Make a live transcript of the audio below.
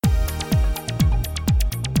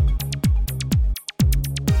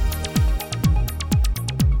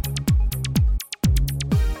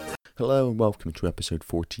Hello and welcome to episode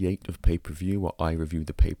 48 of Pay-Per-View, where I review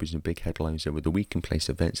the papers and big headlines over the week and place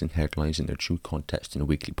events and headlines in their true context in a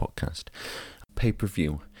weekly podcast.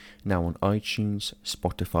 Pay-Per-View, now on iTunes,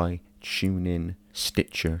 Spotify, TuneIn,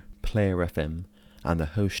 Stitcher, Player FM, and the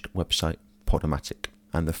host website Podomatic.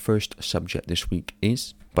 And the first subject this week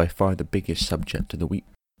is, by far the biggest subject of the week,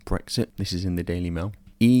 Brexit. This is in the Daily Mail.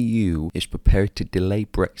 EU is prepared to delay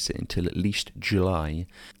Brexit until at least July,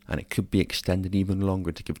 and it could be extended even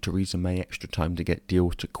longer to give Theresa May extra time to get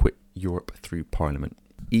deal to quit Europe through Parliament.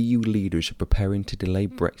 EU leaders are preparing to delay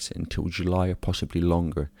Brexit until July or possibly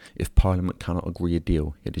longer if Parliament cannot agree a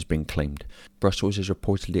deal, it has been claimed. Brussels is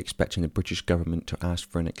reportedly expecting the British government to ask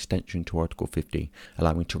for an extension to Article 50,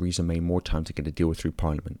 allowing Theresa May more time to get a deal through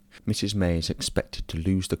Parliament. Mrs May is expected to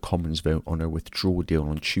lose the Commons vote on her withdrawal deal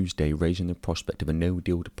on Tuesday, raising the prospect of a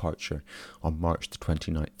no-deal departure on March the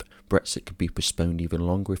 29th. Brexit could be postponed even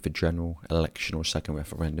longer if a general election or second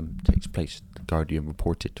referendum takes place, The Guardian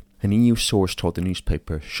reported. An EU source told the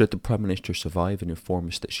newspaper, should the Prime Minister survive and inform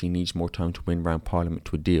us that she needs more time to win round Parliament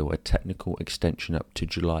to a deal, a technical extension up to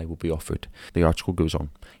July will be offered. The article goes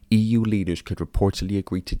on. EU leaders could reportedly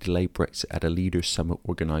agree to delay Brexit at a leaders' summit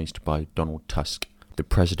organised by Donald Tusk, the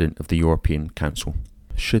President of the European Council.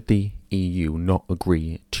 Should the EU not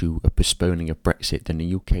agree to a postponing of Brexit, then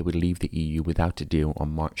the UK would leave the EU without a deal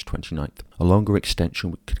on March 29th. A longer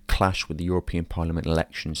extension could clash with the European Parliament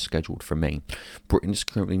elections scheduled for May. Britain is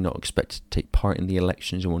currently not expected to take part in the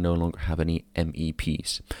elections and will no longer have any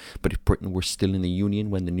MEPs. But if Britain were still in the Union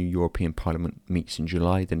when the new European Parliament meets in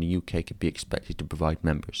July, then the UK could be expected to provide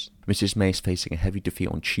members. Mrs May is facing a heavy defeat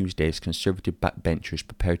on Tuesday as Conservative backbenchers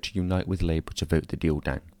prepare to unite with Labour to vote the deal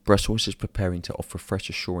down. Brussels is preparing to offer fresh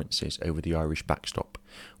assurances over the Irish backstop,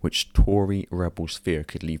 which Tory rebels fear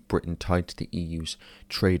could leave Britain tied to the EU's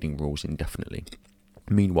trading rules indefinitely.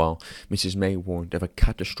 Meanwhile, Mrs May warned of a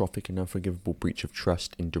catastrophic and unforgivable breach of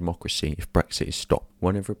trust in democracy if Brexit is stopped.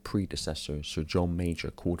 One of her predecessors, Sir John Major,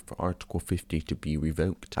 called for Article 50 to be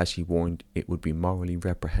revoked, as he warned it would be morally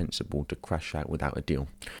reprehensible to crash out without a deal.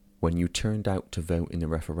 When you turned out to vote in the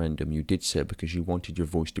referendum, you did so because you wanted your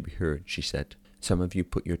voice to be heard, she said. Some of you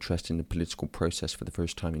put your trust in the political process for the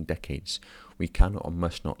first time in decades. We cannot or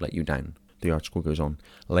must not let you down. The article goes on.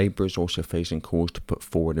 Labour is also facing calls to put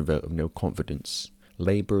forward a vote of no confidence.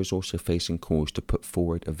 Labour is also facing calls to put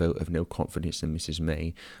forward a vote of no confidence in Mrs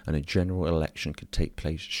May, and a general election could take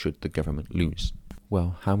place should the government lose.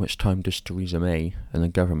 Well, how much time does Theresa May and the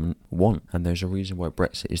government want? And there's a reason why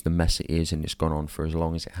Brexit is the mess it is, and it's gone on for as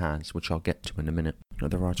long as it has, which I'll get to in a minute.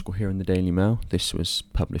 Another article here in the Daily Mail. This was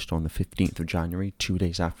published on the 15th of January, 2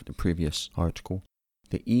 days after the previous article.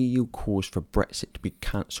 The EU calls for Brexit to be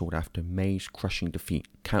cancelled after May's crushing defeat.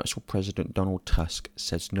 Council President Donald Tusk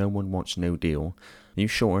says no one wants no deal. Are you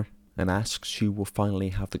sure? And asks who will finally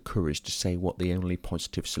have the courage to say what the only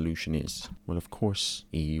positive solution is. Well, of course,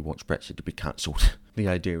 EU wants Brexit to be cancelled. The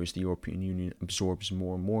idea is the European Union absorbs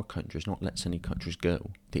more and more countries, not lets any countries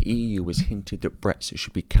go. The EU has hinted that Brexit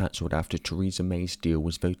should be cancelled after Theresa May's deal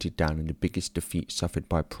was voted down in the biggest defeat suffered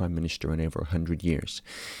by a Prime Minister in over 100 years.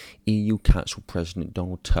 EU Council President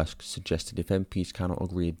Donald Tusk suggested if MPs cannot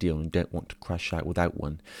agree a deal and don't want to crash out without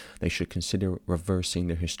one, they should consider reversing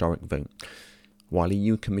their historic vote. While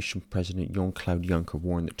EU Commission President Jean-Claude Juncker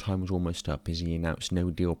warned that time was almost up as he announced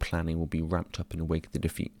no-deal planning will be ramped up in the wake of the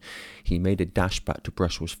defeat, he made a dash back to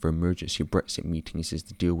Brussels for emergency Brexit meetings as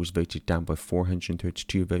the deal was voted down by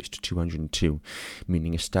 432 votes to 202,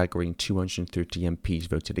 meaning a staggering 230 MPs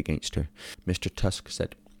voted against her. Mr Tusk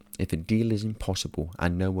said, if a deal is impossible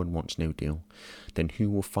and no one wants no deal, then who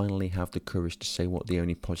will finally have the courage to say what the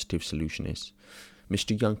only positive solution is?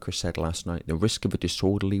 Mr Juncker said last night the risk of a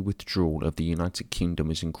disorderly withdrawal of the United Kingdom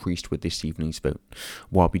is increased with this evening's vote.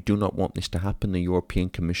 While we do not want this to happen, the European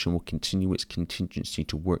Commission will continue its contingency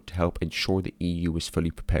to work to help ensure the EU is fully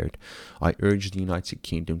prepared. I urge the United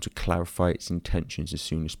Kingdom to clarify its intentions as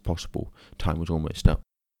soon as possible. Time was almost up.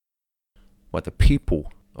 Well, the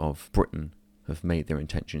people of Britain have made their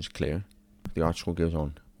intentions clear. The article goes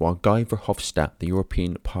on. While Guy Verhofstadt, the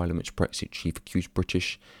European Parliament's Brexit chief, accused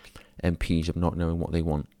British MPs of not knowing what they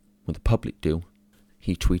want when the public do,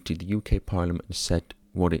 he tweeted the UK Parliament has said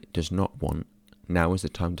what it does not want. Now is the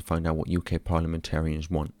time to find out what UK parliamentarians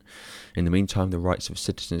want. In the meantime, the rights of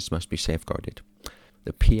citizens must be safeguarded.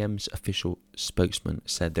 The PM's official spokesman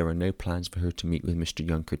said there are no plans for her to meet with Mr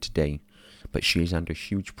Juncker today, but she is under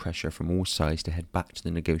huge pressure from all sides to head back to the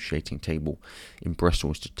negotiating table in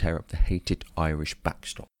Brussels to tear up the hated Irish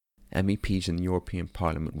backstop. MEPs in the European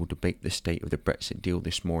Parliament will debate the state of the Brexit deal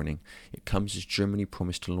this morning. It comes as Germany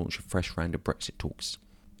promised to launch a fresh round of Brexit talks.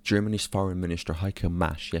 Germany's Foreign Minister Heiko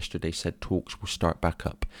Maas yesterday said talks will start back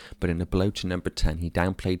up, but in a blow to Number 10 he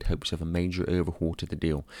downplayed hopes of a major overhaul to the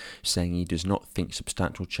deal, saying he does not think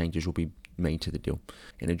substantial changes will be made to the deal.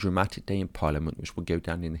 In a dramatic day in Parliament which will go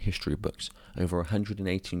down in the history books, over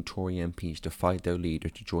 118 Tory MPs defied their leader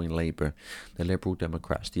to join Labour, the Liberal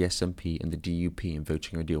Democrats, the SNP and the DUP in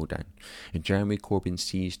voting a deal down. And Jeremy Corbyn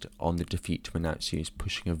seized on the defeat to announce he is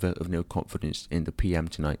pushing a vote of no confidence in the PM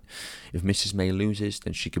tonight. If Mrs May loses,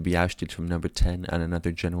 then she could be ousted from Number 10 and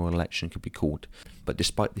another general election could be called. But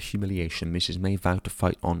despite the humiliation, Mrs May vowed to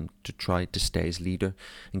fight on to try to stay as leader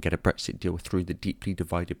and get a Brexit deal through the deeply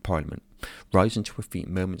divided Parliament. Rising to her feet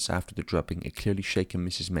moments after the drubbing, a clearly shaken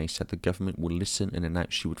Mrs May said the government would listen and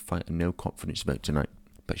announced she would fight a no-confidence vote tonight.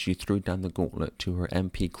 But she threw down the gauntlet to her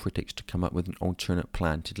MP critics to come up with an alternate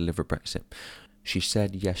plan to deliver Brexit. She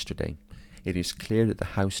said yesterday, "It is clear that the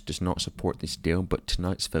House does not support this deal, but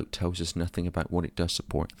tonight's vote tells us nothing about what it does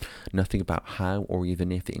support, nothing about how or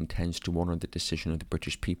even if it intends to honour the decision of the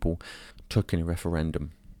British people took in a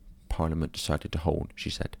referendum Parliament decided to hold," she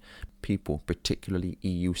said. "People, particularly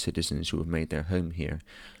EU citizens who have made their home here,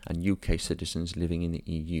 and UK citizens living in the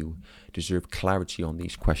EU, deserve clarity on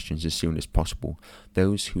these questions as soon as possible.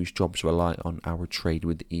 Those whose jobs rely on our trade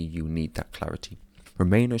with the EU need that clarity."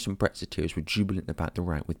 Remainers and Brexiteers were jubilant about the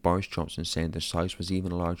rout, with Boris Johnson saying their size was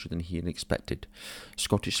even larger than he had expected.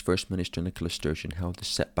 Scottish First Minister Nicola Sturgeon hailed the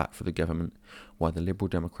setback for the government, while the Liberal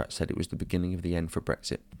Democrats said it was the beginning of the end for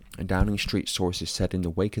Brexit. And Downing Street sources said in the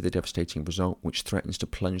wake of the devastating result, which threatens to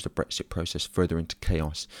plunge the Brexit process further into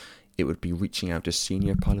chaos, it would be reaching out to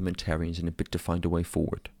senior parliamentarians in a bid to find a way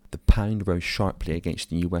forward. The pound rose sharply against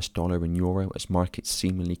the US dollar and euro as markets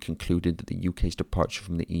seemingly concluded that the UK's departure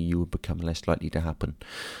from the EU would become less likely to happen.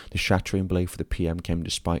 The shattering blow for the PM came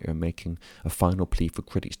despite her making a final plea for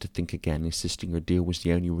critics to think again, insisting her deal was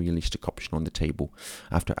the only realistic option on the table.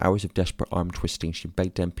 After hours of desperate arm twisting, she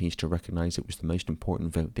begged MPs to recognise it was the most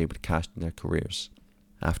important vote they would cast in their careers.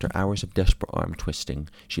 After hours of desperate arm twisting,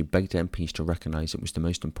 she begged MPs to recognise it was the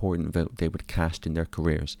most important vote they would cast in their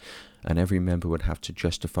careers, and every member would have to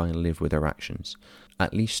justify and live with their actions.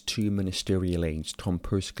 At least 2 ministerial aides, Tom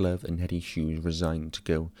Pursglove and Eddie Hughes, resigned to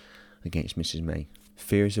go against Mrs May.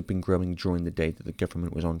 Fears had been growing during the day that the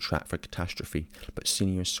government was on track for catastrophe, but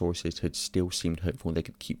senior sources had still seemed hopeful they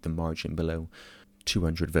could keep the margin below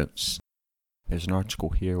 200 votes. There's an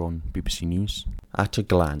article here on BBC News. At a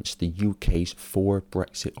glance, the UK's 4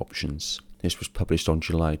 Brexit options. This was published on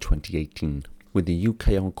July 2018. With the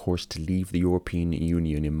UK on course to leave the European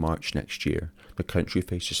Union in March next year, the country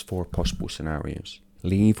faces 4 possible scenarios.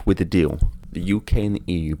 Leave with a deal. The UK and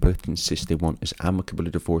the EU both insist they want as amicable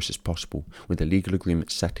a divorce as possible, with a legal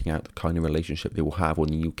agreement setting out the kind of relationship they will have when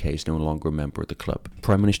the UK is no longer a member of the club.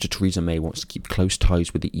 Prime Minister Theresa May wants to keep close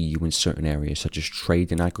ties with the EU in certain areas, such as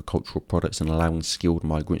trade in agricultural products and allowing skilled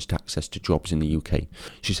migrants to access to jobs in the UK.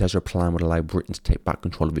 She says her plan would allow Britain to take back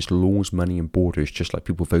control of its laws, money and borders, just like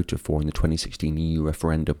people voted for in the 2016 EU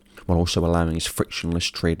referendum, while also allowing as frictionless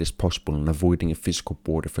trade as possible and avoiding a physical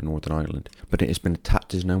border for Northern Ireland. But it has been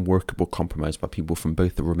attacked as an unworkable compromise by people from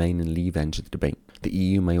both the Remain and Leave ends of the debate. The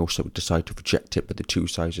EU may also decide to reject it, but the two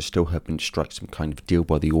sides are still hoping to strike some kind of deal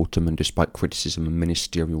by the autumn, and despite criticism and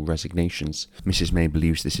ministerial resignations, Mrs May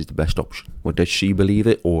believes this is the best option. Well, does she believe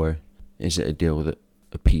it, or is it a deal that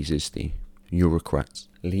appeases the Eurocrats?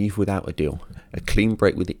 Leave without a deal. A clean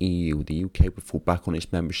break with the EU, the UK would fall back on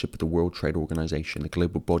its membership of the World Trade Organization, the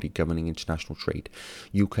global body governing international trade.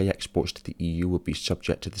 UK exports to the EU would be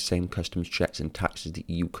subject to the same customs checks and taxes the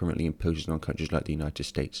EU currently imposes on countries like the United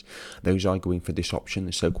States. Those arguing for this option,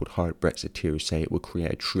 the so-called hard Brexiteers, say it would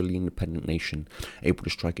create a truly independent nation, able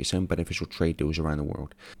to strike its own beneficial trade deals around the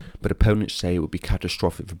world. But opponents say it would be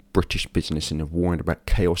catastrophic for British business and have warned about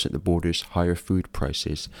chaos at the borders, higher food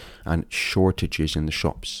prices and shortages in the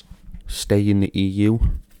shops. Stay in the EU.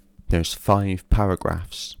 There's 5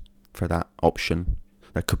 paragraphs for that option.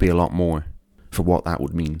 There could be a lot more for what that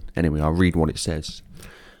would mean. Anyway, I'll read what it says.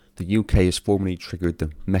 The UK has formally triggered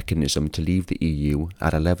the mechanism to leave the EU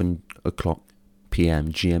at 11 o'clock PM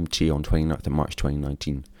GMT on 29th of March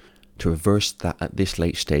 2019. To reverse that at this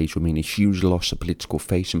late stage would mean a huge loss of political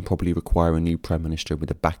face and probably require a new Prime Minister with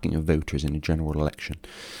the backing of voters in a general election.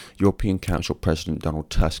 European Council President Donald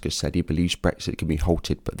Tusk has said he believes Brexit can be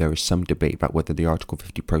halted, but there is some debate about whether the Article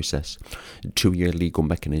 50 process, the 2-year legal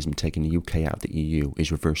mechanism taking the UK out of the EU,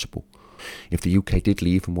 is reversible. If the UK did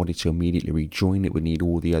leave and wanted to immediately rejoin, it would need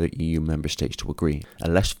all the other EU member states to agree. A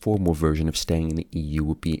less formal version of staying in the EU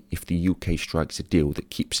would be if the UK strikes a deal that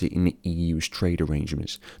keeps it in the EU's trade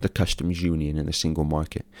arrangements, the customs union and the single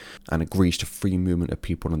market, and agrees to free movement of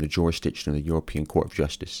people on the jurisdiction of the European Court of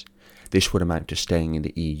Justice. This would amount to staying in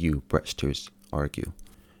the EU, Brexiteers argue.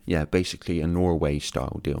 Yeah, basically a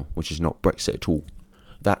Norway-style deal, which is not Brexit at all.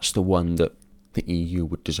 That's the one that the EU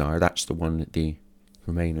would desire. That's the one that the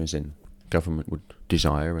Remainers in government would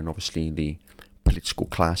desire, and obviously the political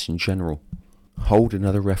class in general. Hold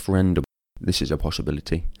another referendum. This is a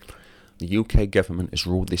possibility. The UK government has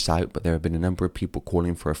ruled this out, but there have been a number of people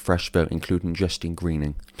calling for a fresh vote, including Justine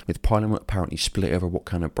Greening. With Parliament apparently split over what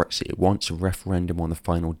kind of Brexit it wants, a referendum on the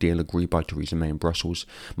final deal agreed by Theresa May in Brussels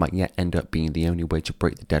might yet end up being the only way to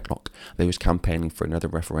break the deadlock. Those campaigning for another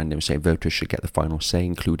referendum say voters should get the final say,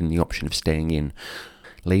 including the option of staying in.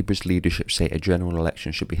 Labour's leadership say a general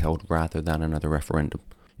election should be held rather than another referendum.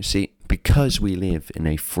 You see, because we live in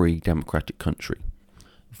a free democratic country,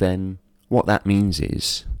 then what that means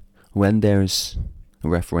is when there's a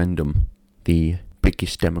referendum, the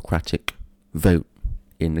biggest democratic vote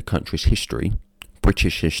in the country's history,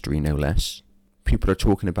 British history no less, people are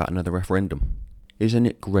talking about another referendum. Isn't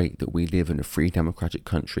it great that we live in a free democratic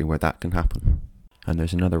country where that can happen? And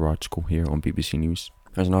there's another article here on BBC News.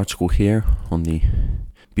 There's an article here on the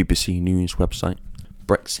BBC News website.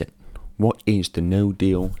 Brexit. What is the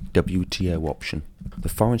no-deal WTO option? The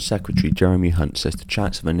Foreign Secretary Jeremy Hunt says the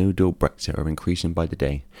chance of a no-deal Brexit are increasing by the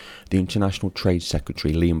day. The International Trade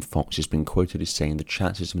Secretary Liam Fox has been quoted as saying the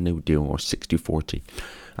chances of no deal are 60-40.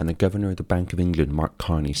 And the Governor of the Bank of England, Mark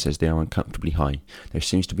Carney, says they are uncomfortably high. There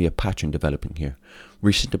seems to be a pattern developing here.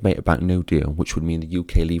 Recent debate about no deal, which would mean the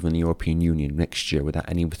UK leaving the European Union next year without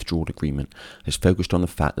any withdrawal agreement, has focused on the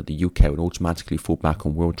fact that the UK would automatically fall back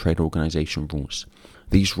on World Trade Organization rules.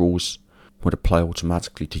 These rules would apply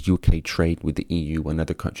automatically to UK trade with the EU and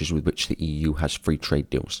other countries with which the EU has free trade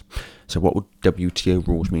deals. So what would WTO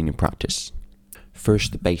rules mean in practice?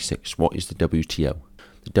 First, the basics. What is the WTO?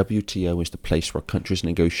 The WTO is the place where countries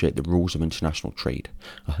negotiate the rules of international trade.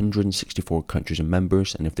 164 countries are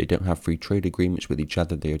members, and if they don't have free trade agreements with each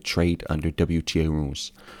other, they are trade under WTO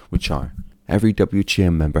rules, which are: every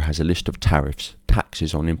WTO member has a list of tariffs,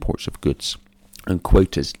 taxes on imports of goods, and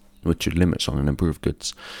quotas, which are limits on the number of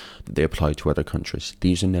goods that they apply to other countries.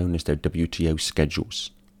 These are known as their WTO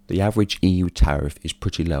schedules. The average EU tariff is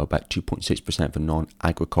pretty low, about 2.6% for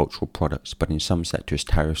non-agricultural products, but in some sectors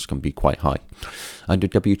tariffs can be quite high. Under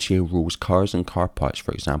WTO rules, cars and car parts,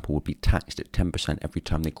 for example, would be taxed at 10% every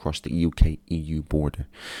time they cross the UK-EU border,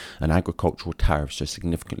 and agricultural tariffs are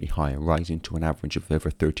significantly higher, rising to an average of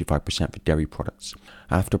over 35% for dairy products.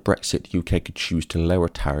 After Brexit, the UK could choose to lower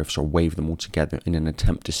tariffs or waive them altogether in an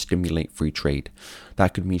attempt to stimulate free trade.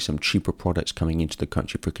 That could mean some cheaper products coming into the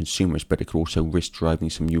country for consumers, but it could also risk driving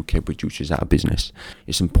some UK producers out of business.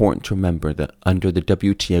 It's important to remember that under the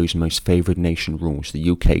WTO's most favoured nation rules, the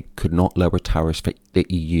UK could not lower tariffs for the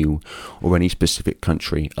EU or any specific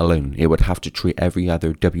country alone. It would have to treat every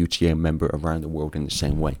other WTO member around the world in the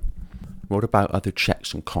same way. What about other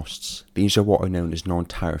checks and costs? These are what are known as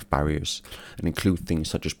non-tariff barriers and include things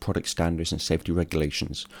such as product standards and safety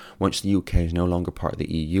regulations. Once the UK is no longer part of the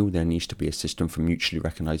EU, there needs to be a system for mutually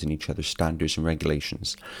recognising each other's standards and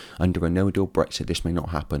regulations. Under a no-deal Brexit, this may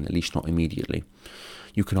not happen, at least not immediately.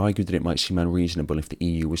 You can argue that it might seem unreasonable if the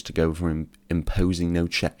EU was to go from imposing no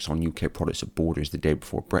checks on UK products at borders the day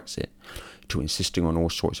before Brexit to insisting on all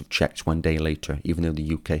sorts of checks one day later, even though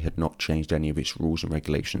the UK had not changed any of its rules and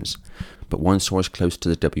regulations. But one source close to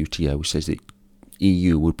the WTO says that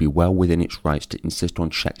EU would be well within its rights to insist on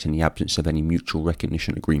checks in the absence of any mutual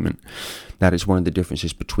recognition agreement. That is one of the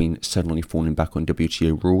differences between suddenly falling back on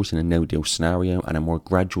WTO rules in a no-deal scenario and a more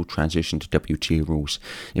gradual transition to WTO rules,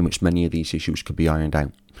 in which many of these issues could be ironed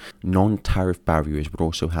out. Non-tariff barriers would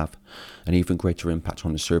also have an even greater impact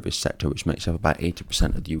on the service sector, which makes up about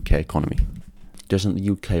 80% of the UK economy. Doesn't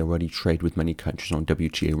the UK already trade with many countries on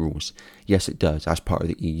WTO rules? Yes, it does, as part of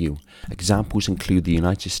the EU. Examples include the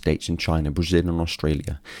United States and China, Brazil and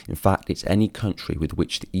Australia. In fact, it's any country with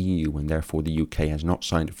which the EU and therefore the UK has not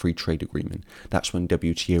signed a free trade agreement. That's when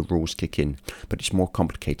WTO rules kick in, but it's more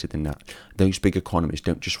complicated than that. Those big economies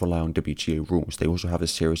don't just rely on WTO rules, they also have a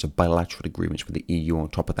series of bilateral agreements with the EU on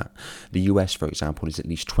top of that. The US, for example, has at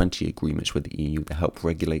least 20 agreements with the EU that help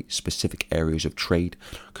regulate specific areas of trade,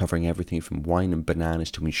 covering everything from wine and bananas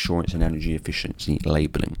to insurance and energy efficiency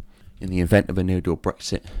labelling. In the event of a no-deal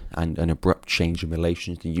Brexit and an abrupt change in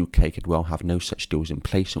relations, the UK could well have no such deals in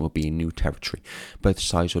place and will be in new territory. Both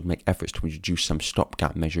sides would make efforts to introduce some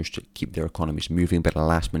stopgap measures to keep their economies moving, but a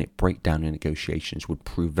last-minute breakdown in negotiations would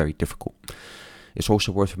prove very difficult. It's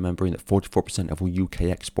also worth remembering that 44% of all UK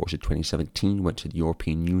exports in 2017 went to the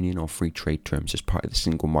European Union on free trade terms as part of the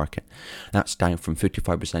single market. That's down from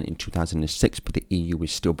 55% in 2006, but the EU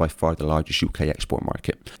is still by far the largest UK export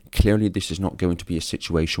market. Clearly, this is not going to be a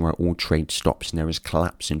situation where all trade stops and there is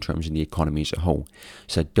collapse in terms of the economy as a whole,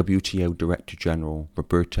 said WTO Director General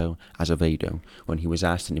Roberto Azevedo when he was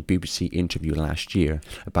asked in a BBC interview last year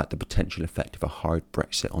about the potential effect of a hard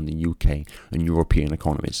Brexit on the UK and European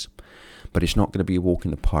economies. But it's not going to be a walk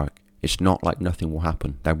in the park. It's not like nothing will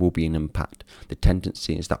happen. There will be an impact. The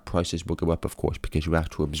tendency is that prices will go up, of course, because you have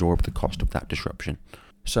to absorb the cost of that disruption.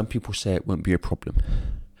 Some people say it won't be a problem.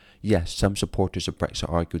 Yes, some supporters of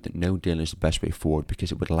Brexit argued that no deal is the best way forward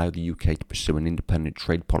because it would allow the UK to pursue an independent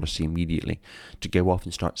trade policy immediately, to go off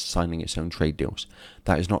and start signing its own trade deals.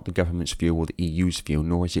 That is not the government's view or the EU's view,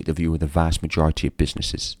 nor is it the view of the vast majority of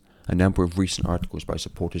businesses. A number of recent articles by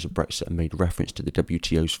supporters of Brexit have made reference to the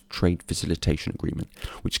WTO's Trade Facilitation Agreement,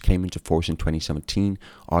 which came into force in 2017,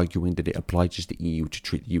 arguing that it obliges the EU to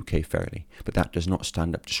treat the UK fairly, but that does not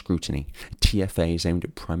stand up to scrutiny. TFA is aimed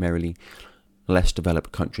at primarily less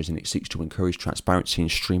developed countries and it seeks to encourage transparency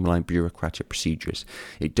and streamline bureaucratic procedures.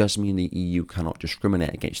 It does mean the EU cannot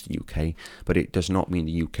discriminate against the UK, but it does not mean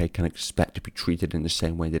the UK can expect to be treated in the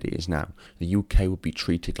same way that it is now. The UK would be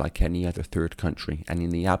treated like any other third country, and in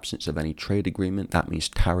the absence of any trade agreement, that means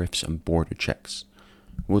tariffs and border checks.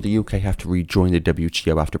 Will the UK have to rejoin the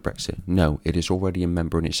WTO after Brexit? No, it is already a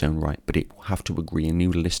member in its own right, but it will have to agree a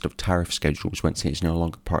new list of tariff schedules once it is no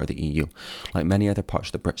longer part of the EU. Like many other parts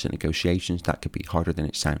of the Brexit negotiations, that could be harder than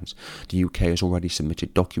it sounds. The UK has already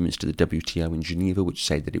submitted documents to the WTO in Geneva which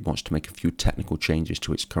say that it wants to make a few technical changes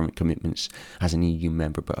to its current commitments as an EU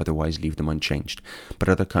member, but otherwise leave them unchanged. But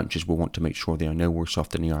other countries will want to make sure they are no worse off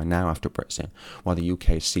than they are now after Brexit, while the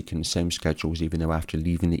UK is seeking the same schedules even though after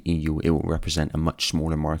leaving the EU it will represent a much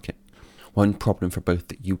smaller market. One problem for both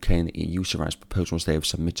the UK and the EU surrounds proposals they have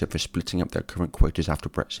submitted for splitting up their current quotas after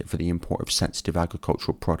Brexit for the import of sensitive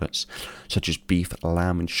agricultural products such as beef,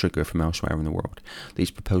 lamb and sugar from elsewhere in the world.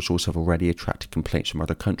 These proposals have already attracted complaints from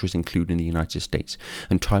other countries including the United States,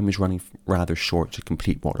 and time is running rather short to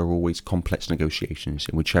complete what are always complex negotiations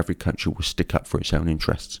in which every country will stick up for its own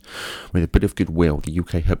interests. With a bit of goodwill, the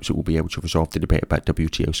UK hopes it will be able to resolve the debate about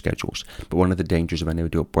WTO schedules, but one of the dangers of a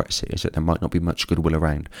no-deal Brexit is that there might not be much goodwill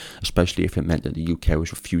around, especially if it meant that the UK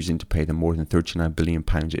was refusing to pay the more than £39 billion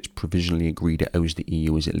it's provisionally agreed it owes the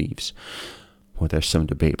EU as it leaves. Well, there's some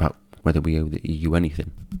debate about whether we owe the EU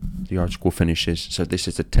anything. The article finishes, so this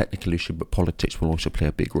is a technical issue, but politics will also play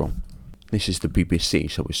a big role. This is the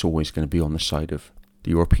BBC, so it's always going to be on the side of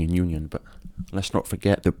the European Union, but let's not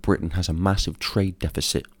forget that Britain has a massive trade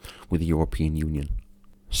deficit with the European Union.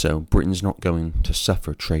 So Britain's not going to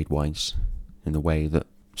suffer trade-wise in the way that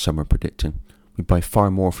some are predicting. We buy far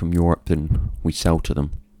more from Europe than we sell to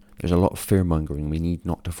them. There's a lot of fear-mongering. We need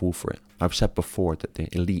not to fall for it. I've said before that the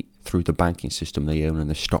elite, through the banking system they own and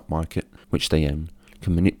the stock market, which they own,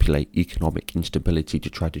 can manipulate economic instability to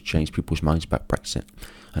try to change people's minds about Brexit.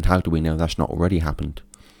 And how do we know that's not already happened?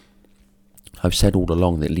 I've said all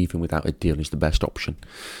along that leaving without a deal is the best option,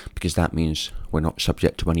 because that means we're not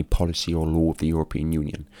subject to any policy or law of the European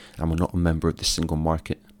Union, and we're not a member of the single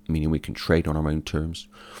market, meaning we can trade on our own terms.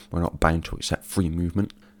 We're not bound to accept free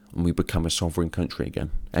movement, and we become a sovereign country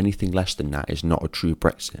again. Anything less than that is not a true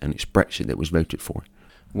Brexit, and it's Brexit that was voted for.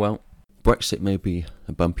 Well, Brexit may be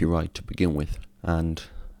a bumpy ride to begin with, and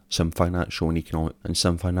some financial and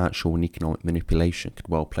economic manipulation could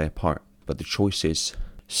well play a part. But the choice is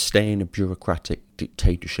stay in a bureaucratic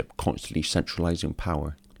dictatorship, constantly centralising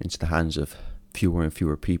power into the hands of fewer and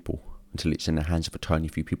fewer people, until it's in the hands of a tiny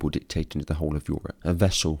few people dictating the whole of Europe, a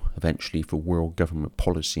vessel eventually for world government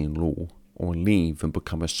policy and law, or leave and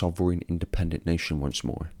become a sovereign independent nation once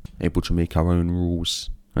more, able to make our own rules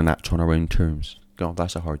and act on our own terms. God,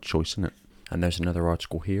 that's a hard choice, isn't it? And there's another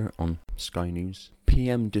article here on Sky News.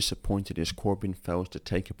 PM disappointed as Corbyn fails to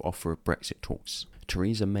take up offer of Brexit talks.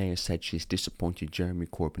 Theresa May has said she is disappointed Jeremy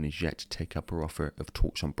Corbyn is yet to take up her offer of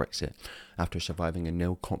talks on Brexit after surviving a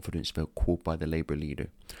no-confidence vote called by the Labour leader.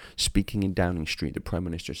 Speaking in Downing Street, the Prime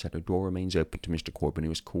Minister said her door remains open to Mr Corbyn, who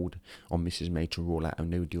has called on Mrs May to rule out a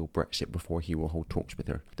no-deal Brexit before he will hold talks with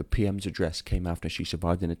her. The PM's address came after she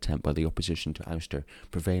survived an attempt by the opposition to oust her,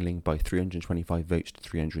 prevailing by 325 votes to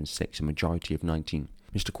 306, a majority of 19.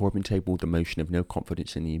 Mr Corbyn tabled the motion of no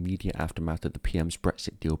confidence in the immediate aftermath of the PM's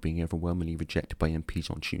Brexit deal being overwhelmingly rejected by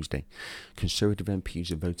MPs on Tuesday. Conservative MPs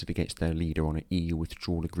have voted against their leader on an EU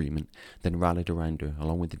withdrawal agreement, then rallied around her,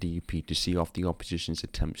 along with the DUP, to see off the opposition's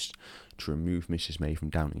attempts to remove Mrs May from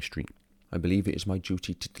Downing Street. I believe it is my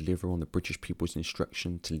duty to deliver on the British people's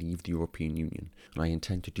instruction to leave the European Union, and I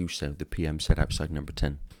intend to do so, the PM said outside Number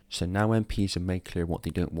 10. So now MPs have made clear what they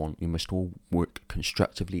don't want, we must all work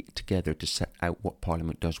constructively together to set out what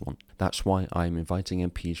Parliament does want. That's why I am inviting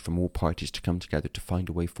MPs from all parties to come together to find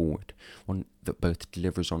a way forward, one that both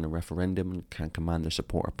delivers on the referendum and can command the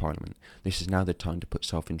support of Parliament. This is now the time to put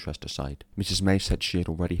self-interest aside. Mrs May said she had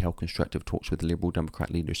already held constructive talks with the Liberal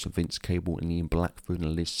Democrat leaders Sir Vince Cable and Ian Blackford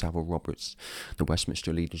and Liz Savile-Roberts. The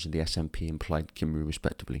Westminster leaders of the SNP and Plaid Cymru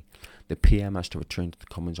respectively. The PM has to return to the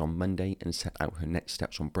Commons on Monday and set out her next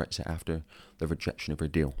steps on Brexit after the rejection of her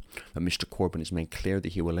deal. But Mr Corbyn has made clear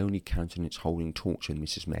that he will only countenance holding talks with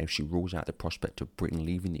Mrs May if she rules out the prospect of Britain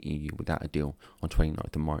leaving the EU without a deal on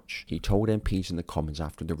 29th of March. He told MPs in the Commons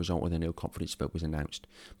after the result of the no confidence vote was announced,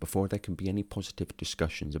 before there can be any positive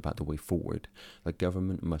discussions about the way forward, the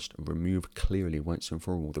government must remove clearly once and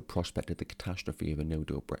for all the prospect of the catastrophe of a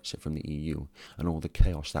no-deal Brexit from the EU and all the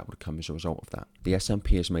chaos that would come as a result of that. The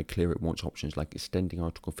SNP has made clear it wants options like extending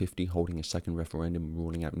Article 50, holding a second referendum and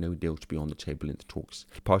ruling out no deal to be on the table in the talks.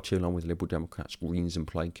 The party, along with Liberal Democrats, Greens and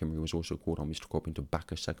Plaid Cymru, has also called on Mr Corbyn to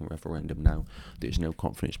back a second referendum now that his no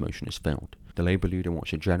confidence motion has failed. The Labour leader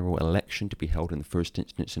wants a general election to be held in the first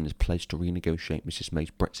instance and has pledged to renegotiate Mrs May's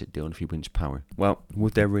Brexit deal if he wins power. Well,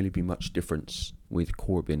 would there really be much difference with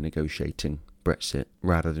Corbyn negotiating Brexit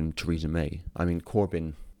rather than Theresa May? I mean,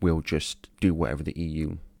 Corbyn will just do whatever the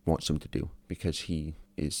EU wants him to do because he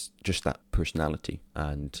is just that personality,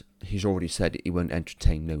 and he's already said he won't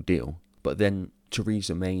entertain no deal. But then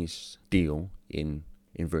Theresa May's deal, in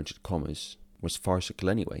inverted commas, was farcical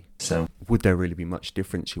anyway. So would there really be much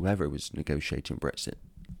difference whoever was negotiating Brexit?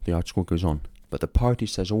 The article goes on. But the party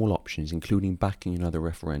says all options, including backing another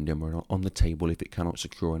referendum, are on the table if it cannot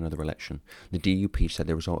secure another election. The DUP said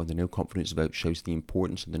the result of the no confidence vote shows the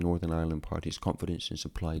importance of the Northern Ireland Party's confidence and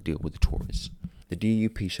supply deal with the Tories. The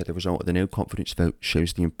DUP said the result of the no confidence vote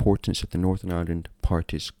shows the importance of the Northern Ireland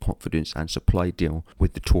Party's confidence and supply deal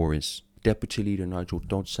with the Tories. Deputy Leader Nigel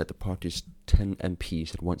Dodds said the party's 10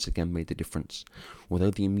 MPs had once again made the difference.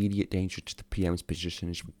 Although the immediate danger to the PM's position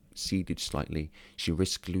has receded slightly, she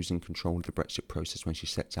risks losing control of the Brexit process when she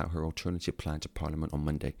sets out her alternative plan to Parliament on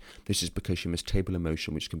Monday. This is because she must table a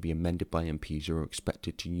motion which can be amended by MPs who are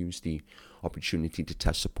expected to use the opportunity to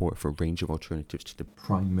test support for a range of alternatives to the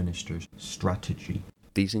Prime Minister's strategy.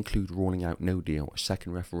 These include rolling out no deal, a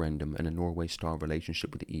second referendum and a Norway-style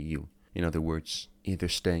relationship with the EU. In other words, either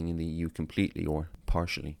staying in the EU completely or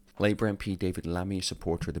partially. Labour MP David Lammy, a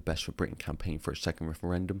supporter of the Best for Britain campaign for a second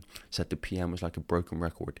referendum, said the PM was like a broken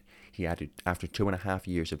record. He added, after 2.5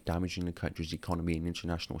 years of damaging the country's economy and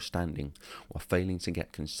international standing, while failing to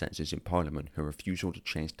get consensus in Parliament, her refusal to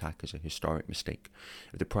change tack is a historic mistake.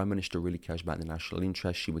 If the Prime Minister really cares about the national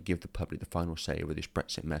interest, she would give the public the final say over this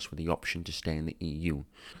Brexit mess with the option to stay in the EU.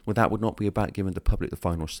 Well, that would not be about giving the public the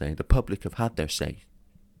final say. The public have had their say.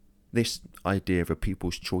 This idea of a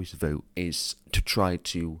people's choice vote is to try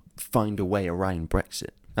to find a way around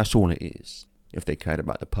Brexit. That's all it is. If they cared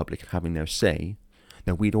about the public having their say,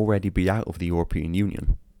 then we'd already be out of the European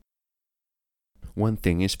Union. One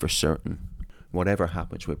thing is for certain, whatever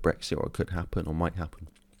happens with Brexit, or could happen or might happen,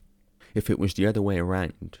 if it was the other way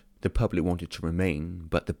around, the public wanted to remain,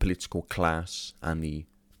 but the political class and the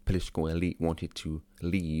political elite wanted to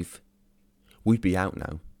leave, we'd be out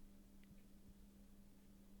now.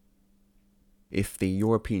 If the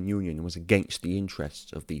European Union was against the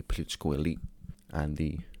interests of the political elite and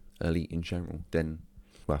the elite in general, then,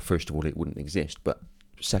 well, first of all, it wouldn't exist. But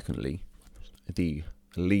secondly, the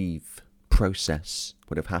leave process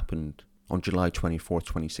would have happened on July 24th,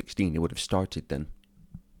 2016. It would have started then,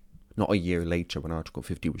 not a year later when Article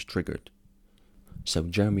 50 was triggered. So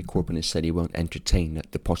Jeremy Corbyn has said he won't entertain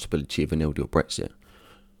the possibility of a no-deal Brexit.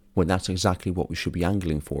 Well, that's exactly what we should be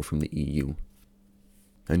angling for from the EU.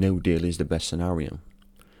 A no deal is the best scenario.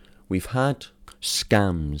 We've had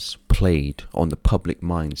scams played on the public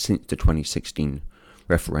mind since the 2016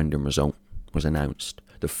 referendum result was announced.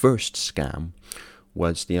 The first scam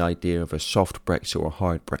was the idea of a soft Brexit or a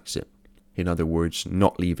hard Brexit. In other words,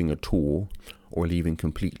 not leaving at all or leaving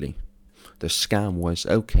completely. The scam was,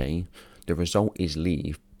 okay, the result is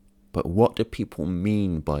leave, but what do people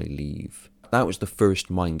mean by leave? That was the first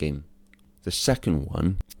mind game. The second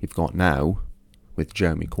one you've got now, with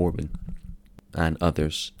Jeremy Corbyn and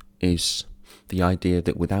others, is the idea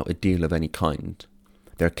that without a deal of any kind,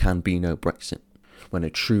 there can be no Brexit. when a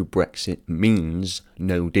true Brexit means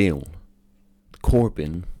no deal.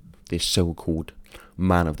 Corbyn, this so-called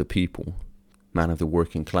man of the people, man of the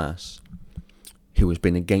working class, who has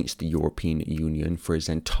been against the European Union for his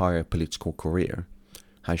entire political career,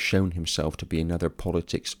 has shown himself to be another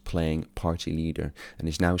politics-playing party leader and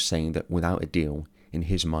is now saying that without a deal, in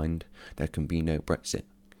his mind, there can be no Brexit.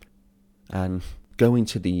 And going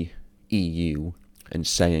to the EU and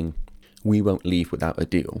saying, we won't leave without a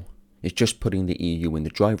deal, is just putting the EU in the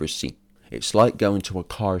driver's seat. It's like going to a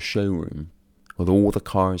car showroom with all the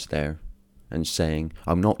cars there and saying,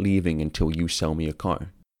 I'm not leaving until you sell me a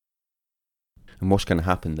car. And what's going to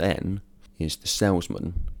happen then is the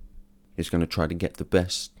salesman is going to try to get the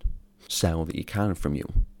best sale that he can from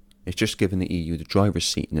you. It's just giving the EU the driver's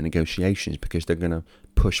seat in the negotiations because they're going to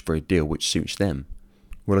push for a deal which suits them.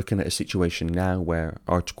 We're looking at a situation now where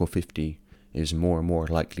Article 50 is more and more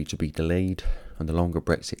likely to be delayed, and the longer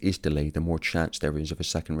Brexit is delayed, the more chance there is of a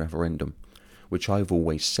second referendum, which I've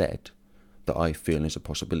always said that I feel is a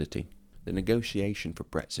possibility. The negotiation for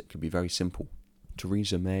Brexit could be very simple.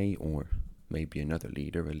 Theresa May, or maybe another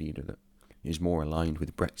leader, a leader that is more aligned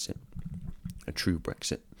with Brexit, a true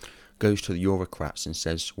Brexit, goes to the Eurocrats and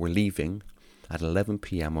says, we're leaving at 11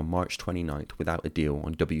 p.m. on March 29th without a deal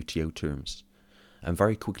on WTO terms. And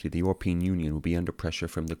very quickly the European Union will be under pressure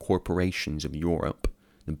from the corporations of Europe,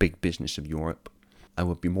 the big business of Europe, and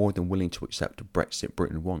would be more than willing to accept a Brexit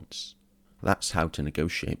Britain wants. That's how to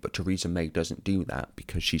negotiate, but Theresa May doesn't do that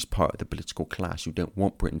because she's part of the political class who don't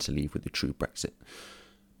want Britain to leave with a true Brexit.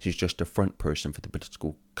 She's just a front person for the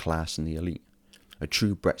political class and the elite. A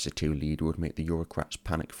true Brexiteer leader would make the Eurocrats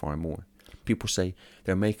panic far more. People say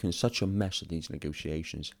they're making such a mess of these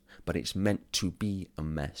negotiations, but it's meant to be a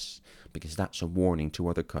mess, because that's a warning to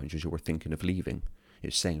other countries who are thinking of leaving.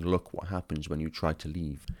 It's saying, look what happens when you try to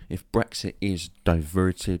leave. If Brexit is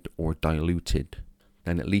diverted or diluted,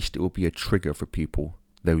 then at least it will be a trigger for people,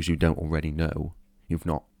 those who don't already know, who've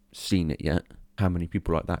not seen it yet. How many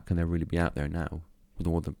people like that can there really be out there now, with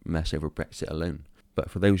all the mess over Brexit alone? But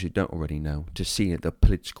for those who don't already know, to see that the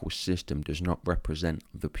political system does not represent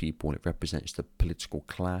the people, it represents the political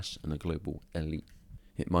class and the global elite.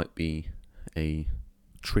 It might be a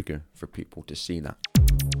trigger for people to see that.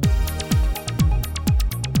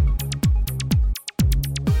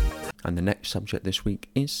 And the next subject this week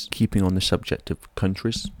is, keeping on the subject of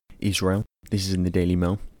countries, Israel. This is in the Daily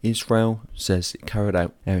Mail. Israel says it carried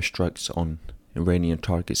out airstrikes on Iranian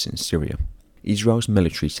targets in Syria. Israel's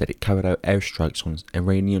military said it carried out airstrikes on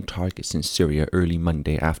Iranian targets in Syria early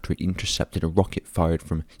Monday after it intercepted a rocket fired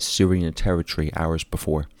from Syrian territory hours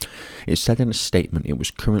before. It said in a statement it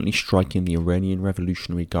was currently striking the Iranian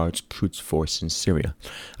Revolutionary Guard's Quds force in Syria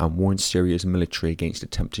and warned Syria's military against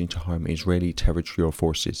attempting to harm Israeli territorial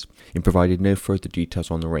forces. It provided no further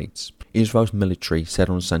details on the raids. Israel's military said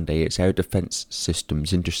on Sunday its air defense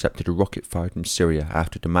systems intercepted a rocket fired from Syria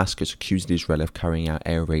after Damascus accused Israel of carrying out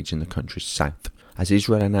air raids in the country's south. As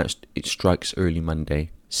Israel announced its strikes early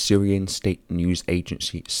Monday, Syrian state news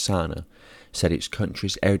agency Sana said its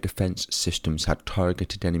country's air defense systems had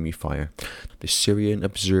targeted enemy fire. The Syrian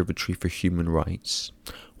Observatory for Human Rights,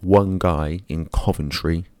 one guy in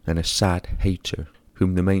Coventry, an Assad hater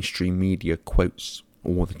whom the mainstream media quotes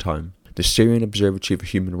all the time. The Syrian Observatory for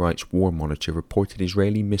Human Rights War Monitor reported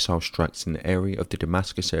Israeli missile strikes in the area of the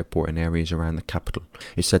Damascus airport and areas around the capital.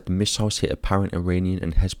 It said the missiles hit apparent Iranian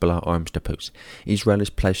and Hezbollah arms depots. Israel is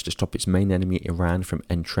pledged to stop its main enemy Iran from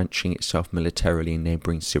entrenching itself militarily in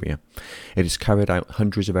neighbouring Syria. It has carried out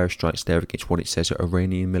hundreds of airstrikes there against what it says are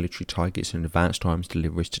Iranian military targets and advanced arms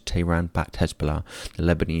deliveries to Tehran-backed Hezbollah, the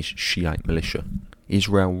Lebanese Shiite militia.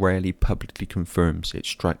 Israel rarely publicly confirms its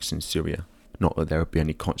strikes in Syria. Not that there would be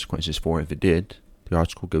any consequences for it if it did. The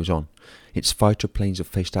article goes on. Its fighter planes have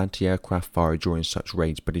faced anti-aircraft fire during such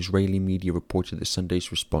raids, but Israeli media reported that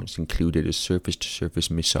Sunday's response included a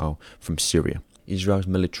surface-to-surface missile from Syria. Israel's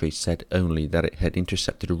military said only that it had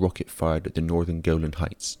intercepted a rocket fired at the northern Golan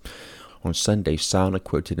Heights. On Sunday, Sana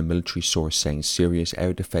quoted a military source saying Syria's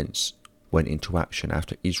air defense went into action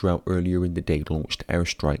after Israel earlier in the day launched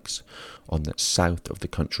airstrikes on the south of the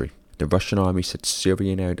country. The Russian army said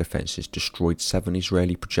Syrian air defences destroyed 7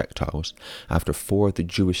 Israeli projectiles after 4 of the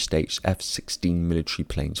Jewish state's F-16 military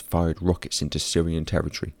planes fired rockets into Syrian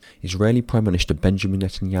territory. Israeli Prime Minister Benjamin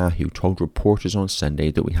Netanyahu told reporters on Sunday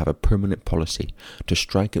that we have a permanent policy to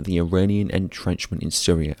strike at the Iranian entrenchment in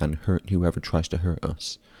Syria and hurt whoever tries to hurt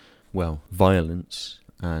us. Well, violence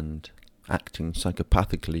and acting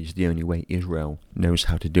psychopathically is the only way Israel knows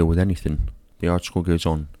how to deal with anything. The article goes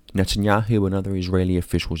on. Netanyahu and other Israeli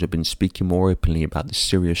officials have been speaking more openly about the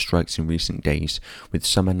Syria strikes in recent days, with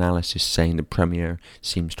some analysis saying the premier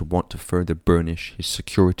seems to want to further burnish his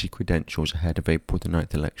security credentials ahead of April the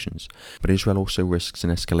 9th elections. But Israel also risks an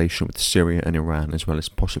escalation with Syria and Iran, as well as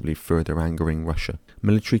possibly further angering Russia.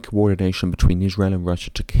 Military coordination between Israel and Russia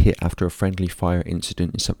took a hit after a friendly fire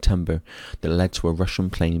incident in September that led to a Russian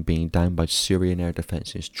plane being downed by Syrian air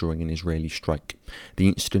defences during an Israeli strike. The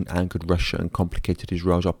incident angered Russia and complicated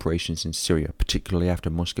Israel's operations in Syria, particularly after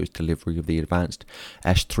Moscow's delivery of the advanced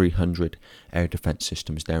S-300 air defense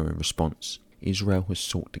systems there in response. Israel has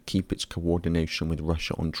sought to keep its coordination with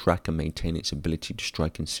Russia on track and maintain its ability to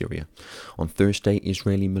strike in Syria. On Thursday,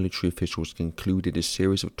 Israeli military officials concluded a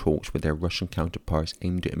series of talks with their Russian counterparts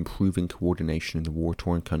aimed at improving coordination in the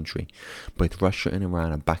war-torn country. Both Russia and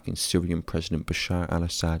Iran are backing Syrian President Bashar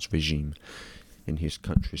al-Assad's regime in his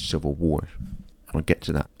country's civil war. I'll get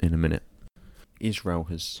to that in a minute. Israel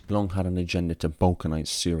has long had an agenda to balkanize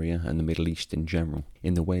Syria and the Middle East in general,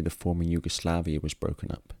 in the way the former Yugoslavia was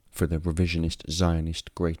broken up, for the revisionist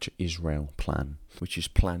Zionist Greater Israel plan, which is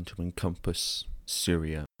planned to encompass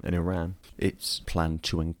Syria and Iran. It's planned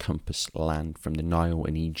to encompass land from the Nile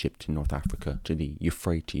in Egypt in North Africa to the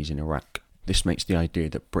Euphrates in Iraq. This makes the idea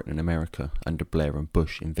that Britain and America, under Blair and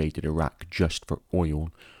Bush, invaded Iraq just for oil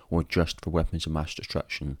or just for weapons of mass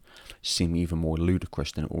destruction seem even more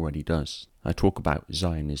ludicrous than it already does. I talk about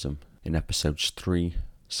Zionism in episodes 3,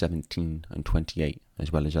 17 and 28,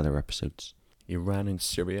 as well as other episodes. Iran and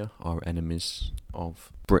Syria are enemies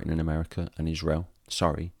of Britain and America and Israel.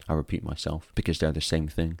 Sorry, I repeat myself, because they're the same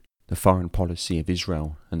thing. The foreign policy of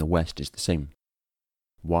Israel and the West is the same.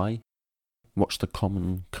 Why? What's the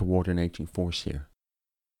common coordinating force here?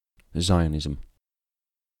 Zionism.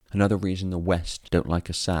 Another reason the West don't like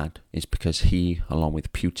Assad is because he, along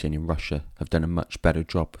with Putin in Russia, have done a much better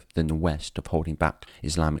job than the West of holding back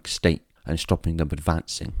Islamic State and stopping them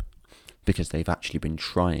advancing, because they've actually been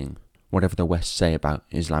trying. Whatever the West say about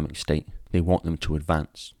Islamic State, they want them to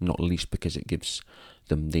advance, not least because it gives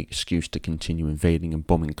them the excuse to continue invading and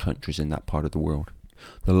bombing countries in that part of the world.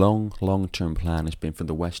 The long-term plan has been for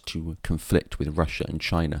the West to conflict with Russia and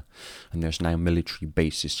China, and there's now military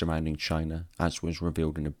bases surrounding China, as was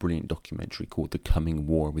revealed in a brilliant documentary called The Coming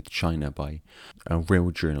War with China by a real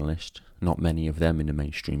journalist, not many of them in the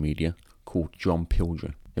mainstream media, called John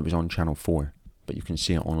Pilger. It was on Channel 4, but you can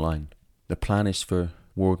see it online. The plan is for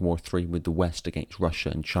World War III with the West against Russia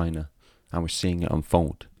and China, and we're seeing it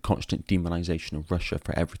unfold. Constant demonization of Russia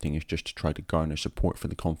for everything is just to try to garner support for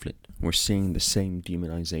the conflict. We're seeing the same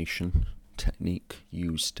demonization technique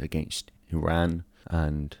used against Iran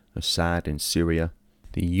and Assad in Syria.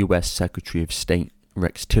 The US Secretary of State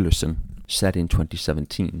Rex Tillerson said in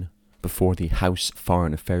 2017 before the House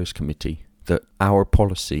Foreign Affairs Committee that our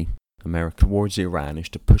policy, America, towards Iran is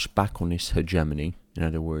to push back on this hegemony, in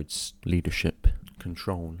other words, leadership,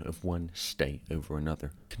 control of one state over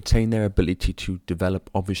another, contain their ability to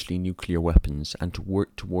develop obviously nuclear weapons, and to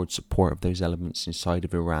work towards support of those elements inside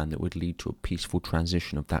of Iran that would lead to a peaceful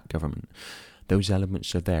transition of that government. Those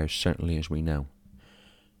elements are there, certainly, as we know.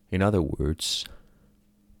 In other words,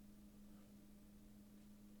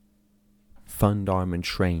 fund, arm and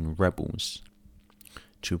train rebels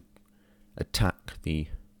to attack the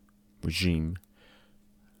regime,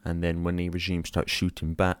 and then when the regime starts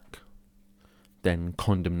shooting back, then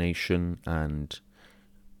condemnation and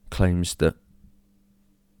claims that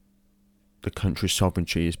the country's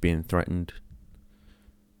sovereignty is being threatened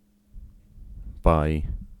by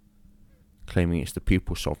claiming it's the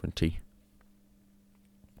people's sovereignty.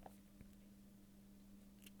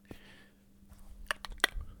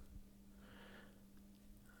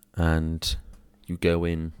 And you go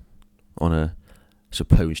in on a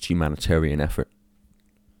supposed humanitarian effort.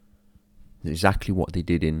 Exactly what they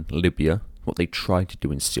did in Libya, what they tried to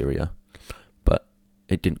do in Syria, but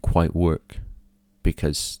it didn't quite work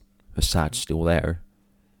because Assad's still there.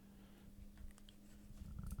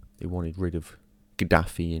 They wanted rid of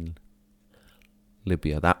Gaddafi in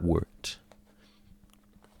Libya. That worked.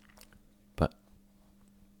 But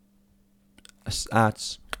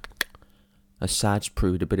Assad's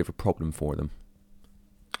proved a bit of a problem for them.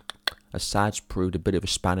 Assad's proved a bit of a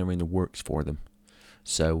spanner in the works for them.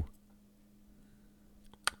 So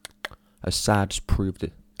Assad's proved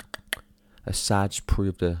a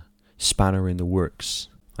spanner in the works.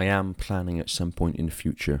 I am planning at some point in the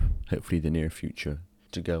future, hopefully the near future,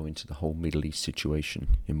 to go into the whole Middle East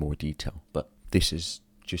situation in more detail. But this is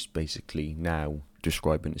just basically now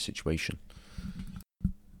describing the situation.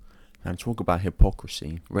 And talk about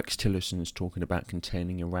hypocrisy, Rex Tillerson is talking about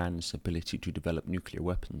containing Iran's ability to develop nuclear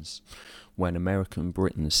weapons, when America and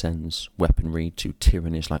Britain sends weaponry to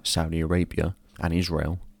tyrannies like Saudi Arabia and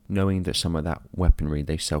Israel, knowing that some of that weaponry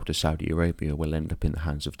they sell to Saudi Arabia will end up in the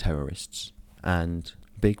hands of terrorists. And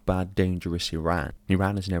big, bad, dangerous Iran.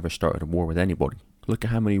 Iran has never started a war with anybody. Look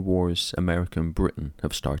at how many wars America and Britain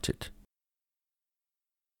have started.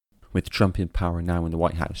 With Trump in power now in the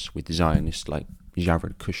White House, with Zionists like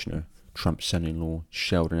Jared Kushner, Trump's son-in-law,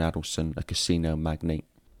 Sheldon Adelson, a casino magnate,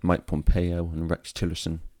 Mike Pompeo and Rex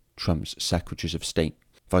Tillerson, Trump's secretaries of state,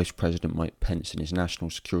 Vice President Mike Pence and his National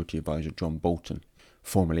Security Advisor John Bolton,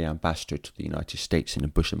 formerly ambassador to the United States in the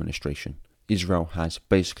Bush administration. Israel has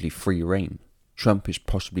basically free reign. Trump is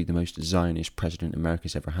possibly the most Zionist president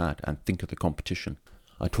America's ever had, and think of the competition.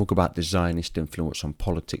 I talk about the Zionist influence on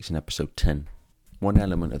politics in episode 10. One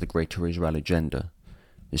element of the Greater Israel agenda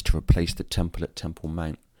is to replace the temple at Temple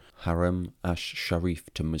Mount, Haram al-Sharif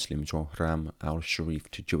to Muslims or Haram al-Sharif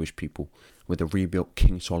to Jewish people, with a rebuilt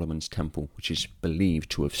King Solomon's temple, which is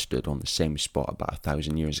believed to have stood on the same spot about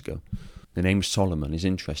 1,000 years ago. The name Solomon is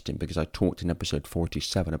interesting because I talked in episode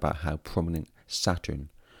 47 about how prominent Saturn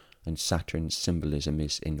and Saturn's symbolism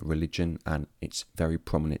is in religion, and it's very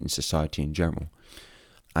prominent in society in general.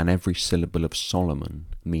 And every syllable of Solomon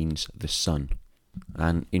means the sun.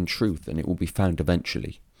 And in truth, and it will be found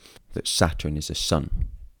eventually, that Saturn is a sun,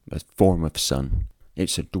 a form of sun.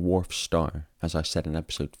 It's a dwarf star, as I said in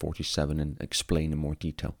episode 47 and explain in more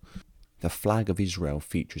detail. The flag of Israel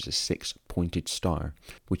features a 6-pointed star,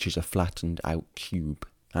 which is a flattened out cube,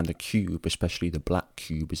 and the cube, especially the black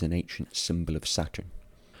cube, is an ancient symbol of Saturn.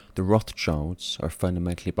 The Rothschilds are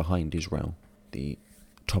fundamentally behind Israel, the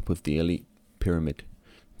top of the elite pyramid.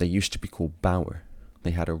 They used to be called Bauer.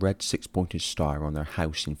 They had a red 6-pointed star on their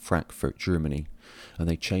house in Frankfurt, Germany, and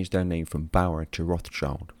they changed their name from Bauer to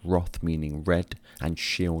Rothschild, Roth meaning red and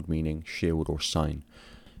Schild meaning shield or sign.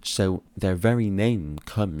 So their very name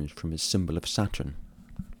comes from a symbol of Saturn.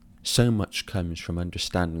 So much comes from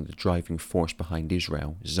understanding the driving force behind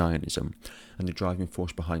Israel, Zionism, and the driving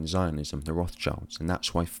force behind Zionism, the Rothschilds, and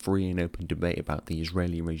that's why free and open debate about the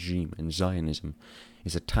Israeli regime and Zionism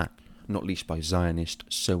is attacked, not least by Zionist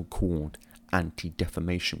so-called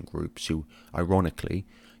anti-defamation groups who, ironically,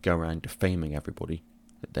 go around defaming everybody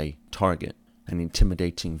that they target and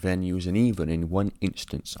intimidating venues, and even in one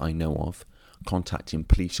instance I know of, contacting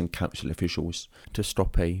police and council officials to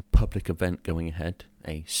stop a public event going ahead,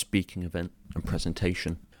 a speaking event and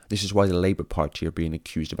presentation. This is why the Labour Party are being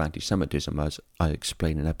accused of anti-Semitism, as I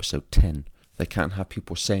explained in episode 10. They can't have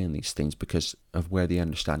people saying these things because of where the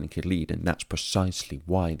understanding could lead, and that's precisely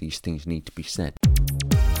why these things need to be said.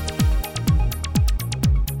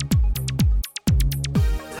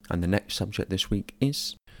 And the next subject this week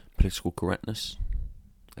is political correctness.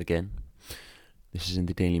 Again, this is in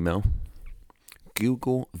the Daily Mail.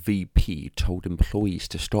 Google VP told employees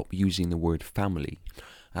to stop using the word family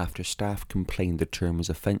after staff complained the term was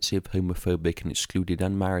offensive, homophobic, and excluded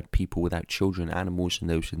unmarried people without children, animals, and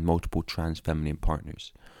those with multiple trans feminine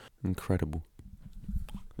partners. Incredible.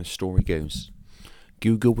 The story goes,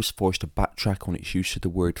 Google was forced to backtrack on its use of the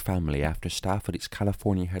word family after staff at its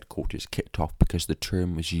California headquarters kicked off because the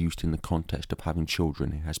term was used in the context of having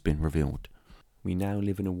children, it has been revealed. We now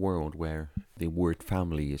live in a world where the word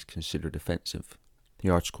family is considered offensive. The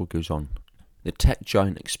article goes on. The tech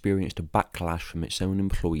giant experienced a backlash from its own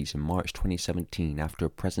employees in March 2017 after a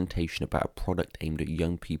presentation about a product aimed at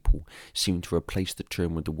young people seemed to replace the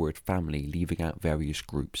term with the word family, leaving out various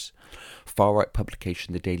groups. Far-right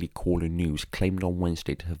publication The Daily Caller News claimed on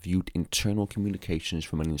Wednesday to have viewed internal communications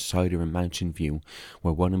from an insider in Mountain View,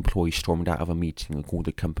 where one employee stormed out of a meeting and called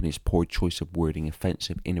the company's poor choice of wording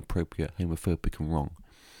offensive, inappropriate, homophobic and wrong.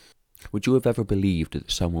 Would you have ever believed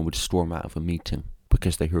that someone would storm out of a meeting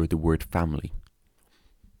because they heard the word family?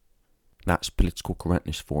 That's political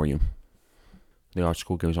correctness for you. The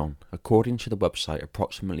article goes on. According to the website,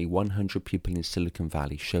 approximately 100 people in Silicon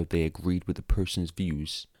Valley showed they agreed with the person's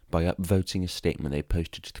views by upvoting a statement they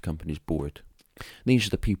posted to the company's board. These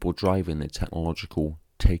are the people driving the technological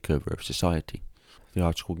takeover of society. The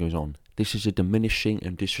article goes on. This is a diminishing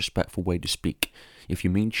and disrespectful way to speak. If you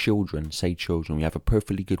mean children, say children. We have a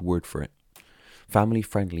perfectly good word for it.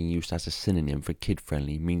 Family-friendly used as a synonym for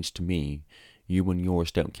kid-friendly means to me, you and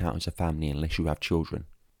yours don't count as a family unless you have children.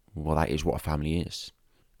 Well, that is what a family is.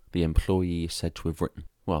 The employee is said to have written,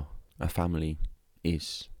 well, a family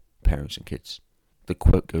is parents and kids. The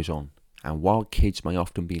quote goes on, and while kids may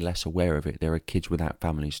often be less aware of it, there are kids without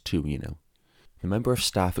families too, you know. The member of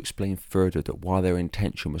staff explained further that while their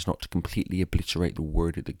intention was not to completely obliterate the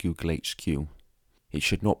word at the Google HQ, It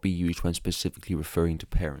should not be used when specifically referring to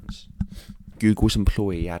parents. Google's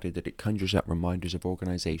employee added that it conjures up reminders of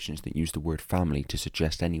organisations that use the word family to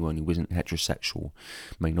suggest anyone who isn't heterosexual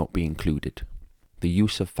may not be included. The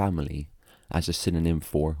use of family as a synonym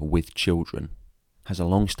for with children has a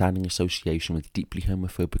long-standing association with deeply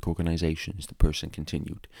homophobic organisations, the person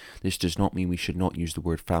continued. This does not mean we should not use the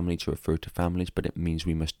word family to refer to families, but it means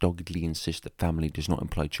we must doggedly insist that family does not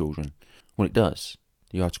imply children. Well, it does.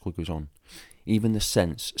 The article goes on. Even the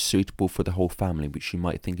sense suitable for the whole family, which you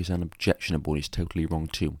might think is unobjectionable, is totally wrong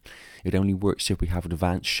too. It only works if we have an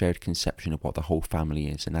advanced shared conception of what the whole family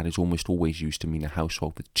is, and that is almost always used to mean a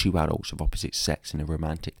household with two adults of opposite sex in a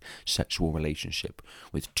romantic sexual relationship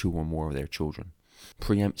with two or more of their children.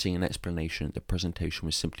 Preempting an explanation that the presentation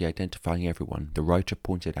was simply identifying everyone, the writer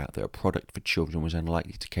pointed out that a product for children was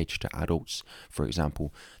unlikely to cater to adults. For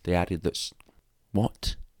example, they added that...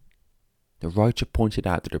 What? The writer pointed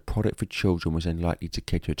out that a product for children was unlikely to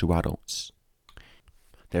cater to adults.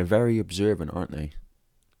 They're very observant, aren't they?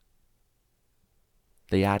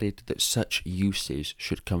 They added that such uses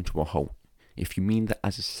should come to a halt. If you mean that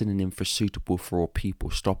as a synonym for suitable for all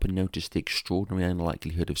people, stop and notice the extraordinary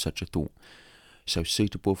unlikelihood of such a thought. So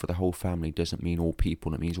suitable for the whole family doesn't mean all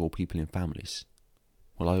people, it means all people in families.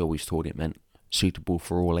 Well, I always thought it meant suitable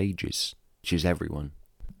for all ages, which is everyone.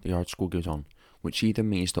 The article goes on, which either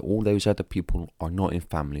means that all those other people are not in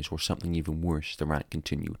families or something even worse, the rant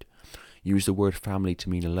continued. Use the word family to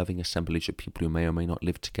mean a loving assemblage of people who may or may not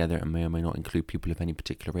live together and may or may not include people of any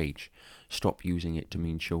particular age. Stop using it to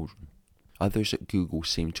mean children. Others at Google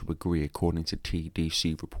seem to agree, according to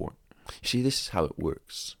TDC report. You see, this is how it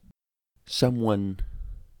works. Someone,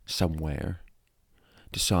 somewhere,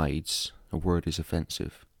 decides a word is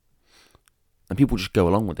offensive. And people just go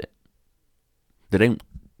along with it. They don't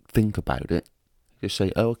think about it. They just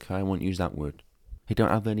say, oh, okay, I won't use that word. They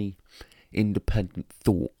don't have any independent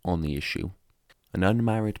thought on the issue. An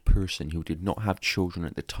unmarried person who did not have children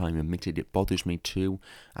at the time admitted it bothers me too,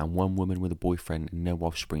 and one woman with a boyfriend and no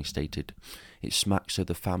offspring stated, it smacks of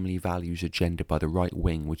the family values agenda by the right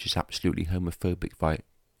wing, which is absolutely homophobic by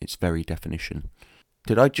its very definition.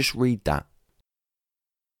 Did I just read that?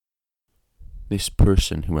 This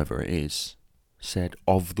person, whoever it is, said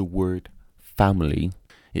of the word family,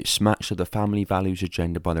 it smacks of the family values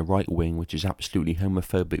agenda by the right wing, which is absolutely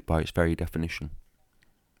homophobic by its very definition.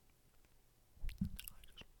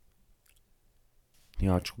 The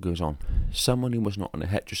article goes on. Someone who was not in a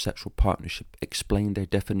heterosexual partnership explained their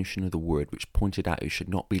definition of the word, which pointed out it should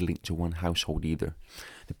not be linked to one household either.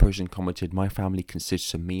 The person commented, my family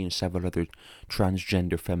consists of me and several other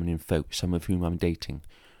transgender feminine folk, some of whom I'm dating.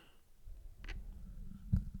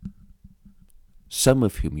 Some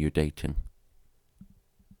of whom you're dating.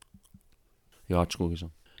 The article goes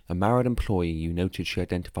on. A married employee who noted she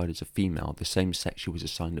identified as a female, the same sex she was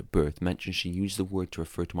assigned at birth, mentioned she used the word to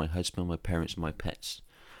refer to my husband, my parents, and my pets.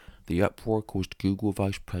 The uproar caused Google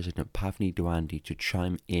Vice President Pavni Durandi to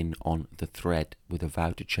chime in on the thread with a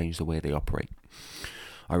vow to change the way they operate.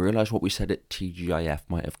 I realise what we said at TGIF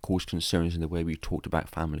might have caused concerns in the way we talked about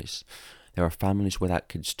families. There are families without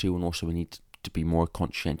kids too, and also we need to be more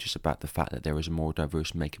conscientious about the fact that there is a more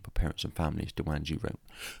diverse makeup of parents and families, Durandi wrote.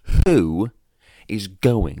 Who is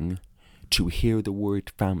going to hear the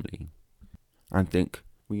word family and think,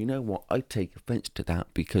 well, you know what, I take offence to that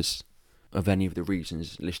because of any of the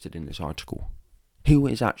reasons listed in this article? Who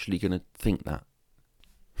is actually going to think that?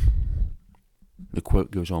 The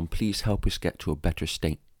quote goes on, please help us get to a better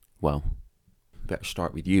state. Well, better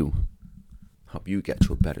start with you. Help you get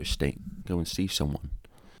to a better state. Go and see someone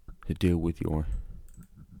to deal with your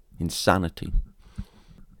insanity.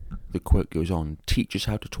 The quote goes on, teach us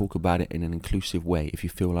how to talk about it in an inclusive way if you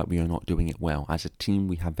feel like we are not doing it well. As a team,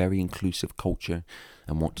 we have very inclusive culture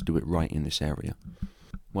and want to do it right in this area.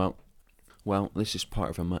 Well, this is part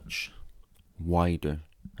of a much wider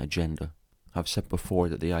agenda. I've said before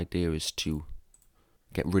that the idea is to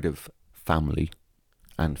get rid of family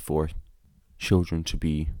and for children to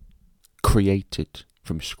be created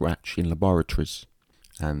from scratch in laboratories,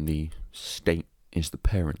 and the state is the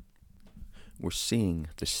parent. We're seeing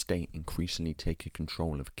the state increasingly taking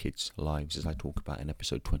control of kids' lives, as I talk about in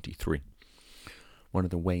episode 23. One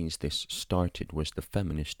of the ways this started was the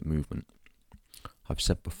feminist movement. I've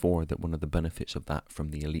said before that one of the benefits of that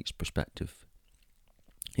from the elite's perspective,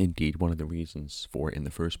 indeed one of the reasons for it in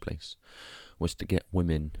the first place, was to get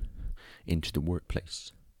women into the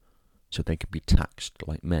workplace so they could be taxed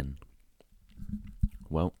like men.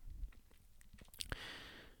 Well,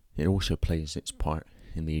 it also plays its part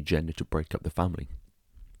in the agenda to break up the family.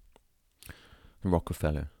 The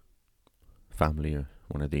Rockefeller family are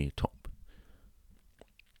one of the top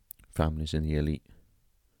families in the elite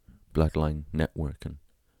bloodline network, and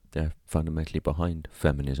they're fundamentally behind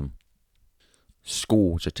feminism.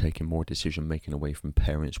 Schools are taking more decision making away from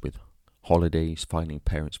parents with holidays, fining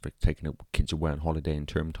parents for taking kids away on holiday in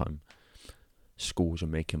term time. Schools are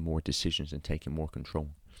making more decisions and taking more control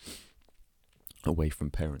away from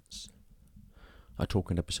parents. I talk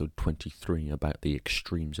in episode 23 about the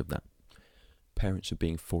extremes of that. Parents are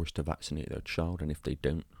being forced to vaccinate their child, and if they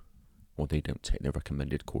don't, or they don't take their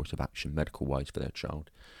recommended course of action medical-wise for their child,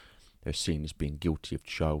 they're seen as being guilty of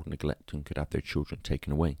child neglect and could have their children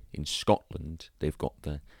taken away. In Scotland, they've got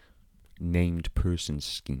the named persons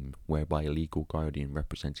scheme, whereby a legal guardian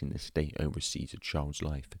representing the state oversees a child's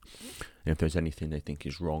life. And if there's anything they think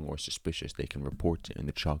is wrong or suspicious, they can report it and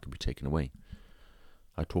the child can be taken away.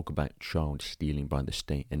 I talk about child stealing by the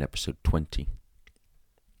state in episode 20.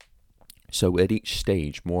 So at each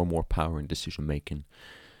stage, more and more power and decision making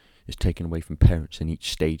is taken away from parents, and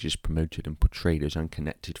each stage is promoted and portrayed as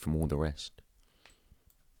unconnected from all the rest.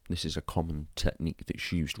 This is a common technique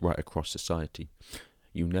that's used right across society.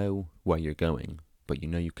 You know where you're going, but you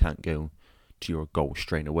know you can't go to your goal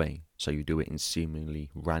straight away, so you do it in seemingly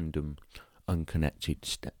random, unconnected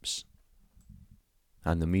steps.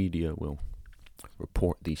 And the media will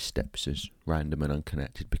report these steps as random and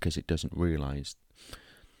unconnected because it doesn't realise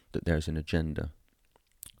that there's an agenda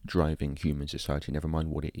driving human society, never mind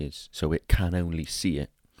what it is. So it can only see it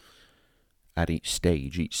at each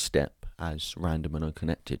stage, each step, as random and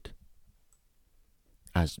unconnected,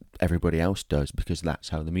 as everybody else does, because that's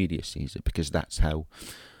how the media sees it, because that's how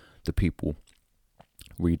the people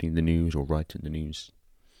reading the news or writing the news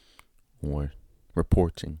or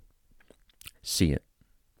reporting see it,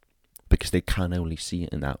 because they can only see it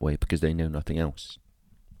in that way, because they know nothing else.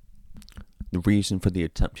 The reason for the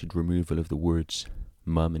attempted removal of the words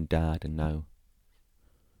mum and dad and now.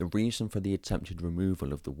 The reason for the attempted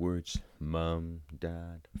removal of the words mum,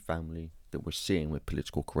 dad, family that we're seeing with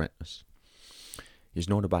political correctness is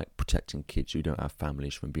not about protecting kids who don't have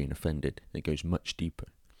families from being offended. It goes much deeper.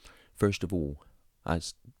 First of all,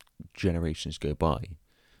 as generations go by,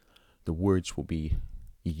 the words will be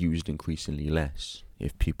used increasingly less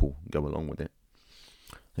if people go along with it.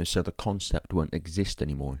 And so the concept won't exist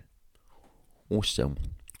anymore. Also,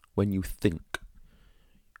 when you think,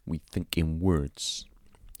 we think in words.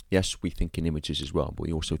 Yes, we think in images as well, but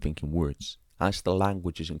we also think in words. As the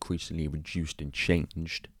language is increasingly reduced and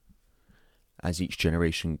changed, as each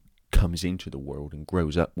generation comes into the world and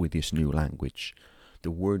grows up with this new language,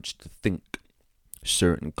 the words to think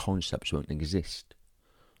certain concepts won't exist.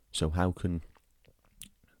 So how can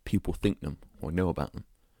people think them or know about them?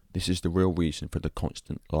 This is the real reason for the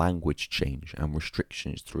constant language change and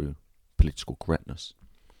restrictions through political correctness.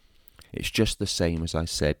 It's just the same as I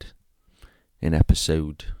said in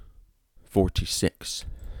episode 46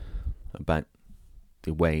 about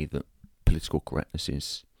the way that political correctness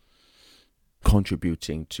is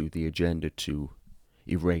contributing to the agenda to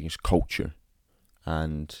erase culture.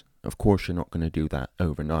 And of course you're not going to do that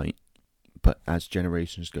overnight, but as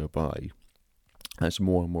generations go by, as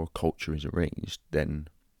more and more culture is erased, then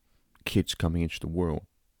kids coming into the world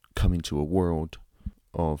come into a world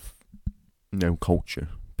of no culture,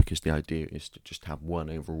 because the idea is to just have one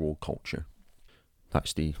overall culture.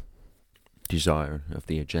 That's the desire of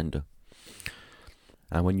the agenda.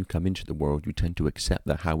 And when you come into the world, you tend to accept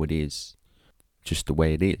that how it is, just the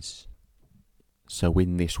way it is. So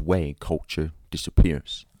in this way, culture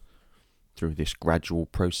disappears through this gradual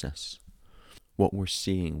process. What we're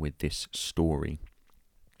seeing with this story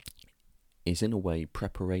is in a way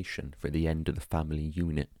preparation for the end of the family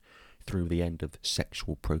unit through the end of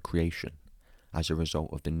sexual procreation as a result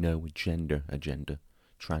of the no gender agenda,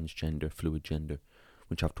 transgender, fluid gender,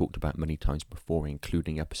 which I've talked about many times before,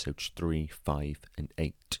 including episodes 3, 5 and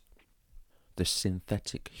 8. The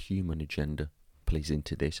synthetic human agenda plays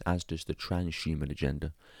into this, as does the transhuman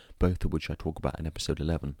agenda, both of which I talk about in episode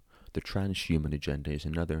 11. The transhuman agenda is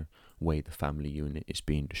another way the family unit is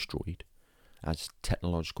being destroyed, as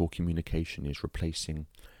technological communication is replacing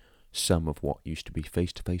some of what used to be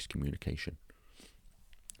face-to-face communication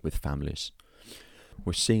with families.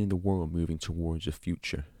 We're seeing the world moving towards a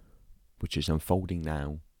future which is unfolding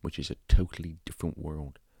now, which is a totally different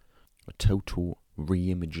world, a total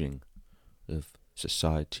re-imaging of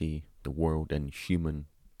society, the world and human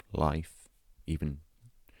life, even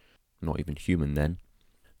not even human then,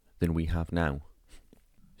 than we have now.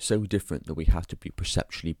 So different that we have to be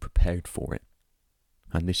perceptually prepared for it.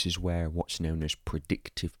 And this is where what's known as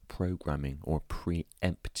predictive programming or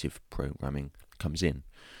preemptive programming comes in,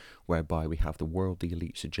 whereby we have the worldly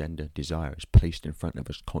elite's agenda, desires placed in front of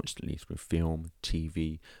us constantly through film,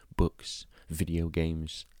 TV, books, video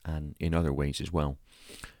games, and in other ways as well.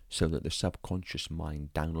 so that the subconscious mind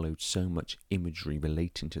downloads so much imagery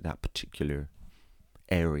relating to that particular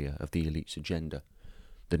area of the elite's agenda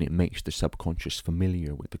that it makes the subconscious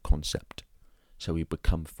familiar with the concept, so we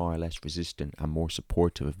become far less resistant and more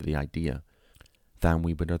supportive of the idea than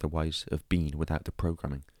we would otherwise have been without the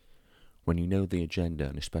programming. When you know the agenda,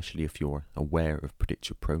 and especially if you're aware of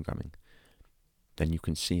predictive programming, then you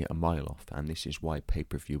can see it a mile off, and this is why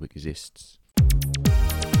pay-per-view exists.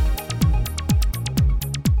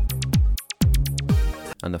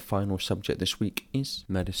 And the final subject this week is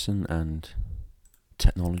medicine and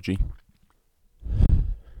technology.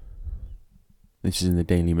 This is in the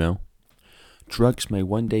Daily Mail. Drugs may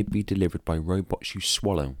one day be delivered by robots you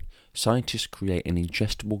swallow. Scientists create an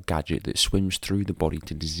ingestible gadget that swims through the body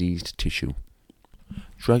to diseased tissue.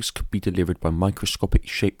 Drugs could be delivered by microscopic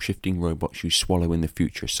shape-shifting robots you swallow in the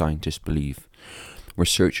future, scientists believe.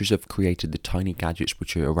 Researchers have created the tiny gadgets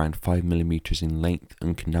which are around 5 millimeters in length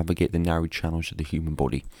and can navigate the narrow channels of the human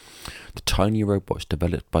body. The tiny robots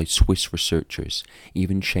developed by Swiss researchers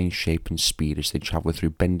even change shape and speed as they travel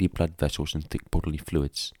through bendy blood vessels and thick bodily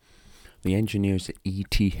fluids. The engineers at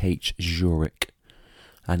ETH Zurich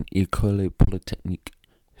and École Polytechnique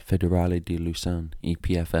Fédérale de Lausanne,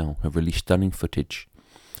 EPFL, have released stunning footage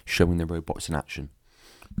showing the robots in action.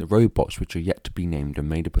 The robots, which are yet to be named, are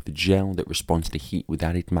made up of a gel that responds to heat with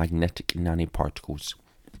added magnetic nanoparticles.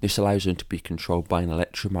 This allows them to be controlled by an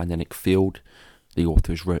electromagnetic field, the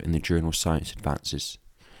authors wrote in the journal Science Advances.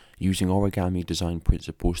 Using origami design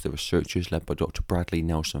principles, the researchers led by Dr. Bradley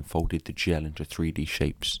Nelson folded the gel into 3D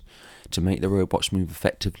shapes. To make the robots move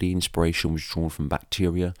effectively, inspiration was drawn from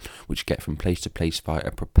bacteria, which get from place to place via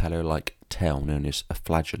a propeller-like tail known as a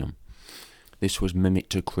flagellum. This was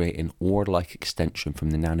mimicked to create an oar-like extension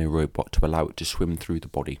from the nanorobot to allow it to swim through the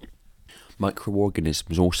body.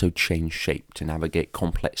 Microorganisms also change shape to navigate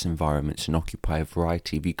complex environments and occupy a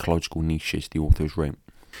variety of ecological niches, the authors wrote.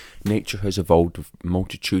 Nature has evolved a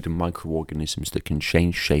multitude of microorganisms that can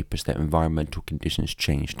change shape as their environmental conditions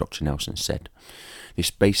change, Dr. Nelson said.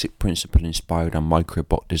 This basic principle inspired our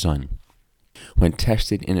microbot design. When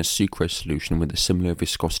tested in a sucrose solution with a similar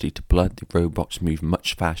viscosity to blood, the robots move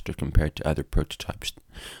much faster compared to other prototypes,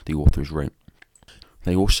 the authors wrote.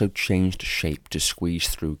 They also changed shape to squeeze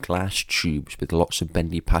through glass tubes with lots of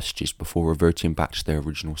bendy passages before reverting back to their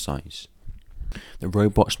original size. The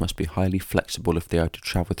robots must be highly flexible if they are to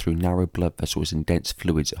travel through narrow blood vessels and dense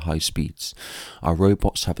fluids at high speeds. Our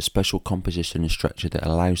robots have a special composition and structure that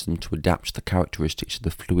allows them to adapt to the characteristics of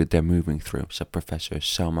the fluid they're moving through, said Professor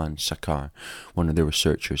Salman Sakar, one of the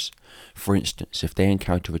researchers. For instance, if they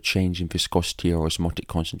encounter a change in viscosity or osmotic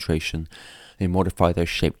concentration, they modify their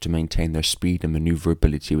shape to maintain their speed and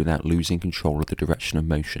maneuverability without losing control of the direction of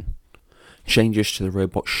motion. Changes to the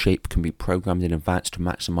robot's shape can be programmed in advance to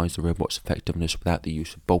maximize the robot's effectiveness without the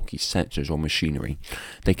use of bulky sensors or machinery.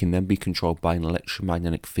 They can then be controlled by an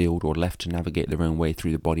electromagnetic field or left to navigate their own way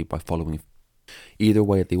through the body by following. Either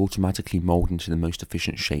way, they automatically mold into the most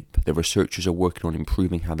efficient shape. The researchers are working on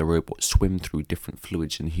improving how the robots swim through different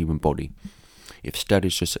fluids in the human body. If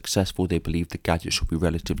studies are successful, they believe the gadgets will be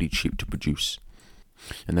relatively cheap to produce.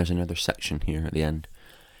 And there's another section here at the end.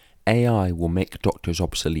 AI will make doctors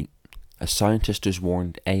obsolete. A scientist has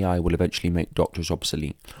warned AI will eventually make doctors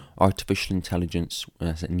obsolete. Artificial intelligence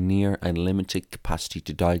has a near unlimited capacity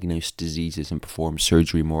to diagnose diseases and perform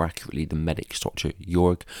surgery more accurately than medics, Dr.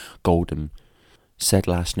 Jörg Golden said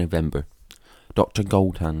last November. Dr.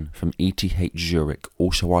 Goldhan from ETH Zurich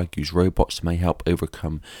also argues robots may help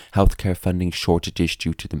overcome healthcare funding shortages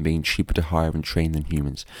due to them being cheaper to hire and train than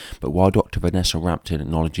humans. But while Dr. Vanessa Rampton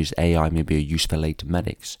acknowledges AI may be a useful aid to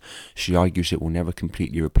medics, she argues it will never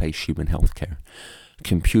completely replace human healthcare.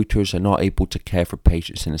 Computers are not able to care for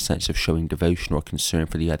patients in a sense of showing devotion or concern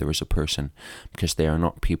for the other as a person, because they are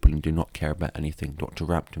not people and do not care about anything, Dr.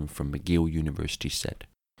 Rampton from McGill University said.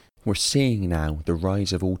 We're seeing now the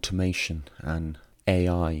rise of automation and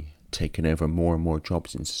AI taking over more and more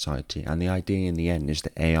jobs in society, and the idea in the end is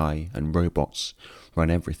that AI and robots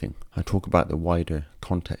run everything. I talk about the wider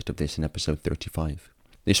context of this in episode 35.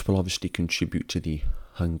 This will obviously contribute to the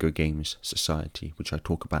Hunger Games society, which I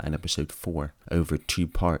talk about in episode 4, over 2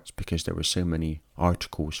 parts, because there were so many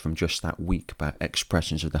articles from just that week about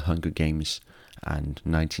expressions of the Hunger Games and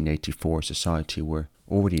 1984 society we're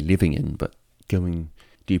already living in, but going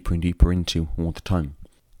deeper and deeper into all the time.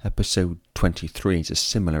 Episode 23 is a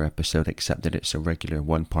similar episode, except that it's a regular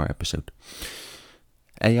 1-part episode.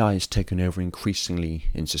 AI is taken over increasingly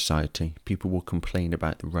in society. People will complain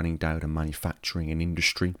about the running down of manufacturing and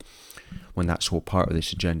industry when that's all part of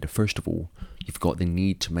this agenda. First of all, you've got the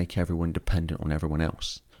need to make everyone dependent on everyone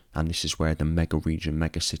else. And this is where the mega region,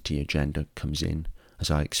 mega city agenda comes in.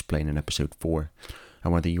 as I explain in episode 4,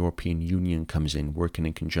 and where the European Union comes in, working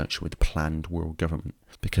in conjunction with the planned world government.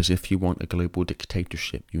 Because if you want a global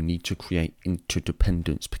dictatorship, you need to create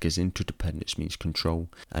interdependence, because interdependence means control,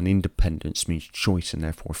 and independence means choice and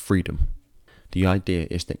therefore freedom. The idea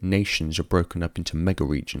is that nations are broken up into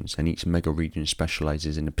mega-regions, and each mega-region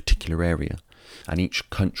specialises in a particular area, and each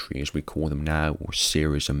country, as we call them now, or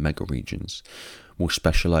series of mega-regions, will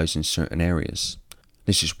specialise in certain areas.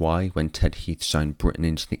 This is why, when Ted Heath signed Britain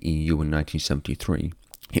into the EU in 1973,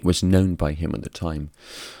 it was known by him at the time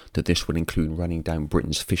that this would include running down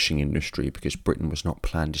Britain's fishing industry, because Britain was not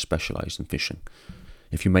planned to specialise in fishing.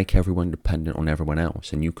 If you make everyone dependent on everyone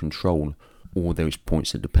else, and you control all those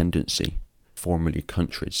points of dependency, formerly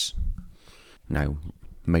countries, now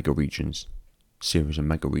mega-regions, series of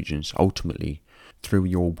mega-regions, ultimately, through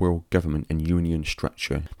your world government and union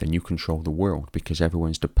structure, then you control the world, because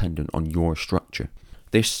everyone's dependent on your structure.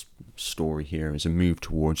 This story here is a move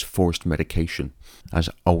towards forced medication, as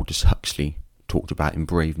Aldous Huxley talked about in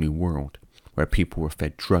Brave New World, where people were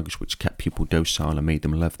fed drugs which kept people docile and made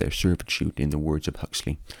them love their servitude, in the words of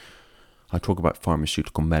Huxley. I talk about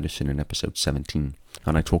pharmaceutical medicine in episode 17,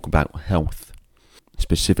 and I talk about health,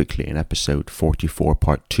 specifically in episode 44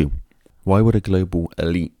 part 2. Why would a global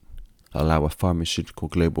elite allow a pharmaceutical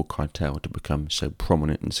global cartel to become so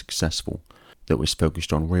prominent and successful that was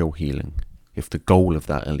focused on real healing, if the goal of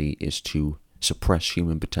that elite is to suppress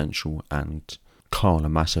human potential and cull a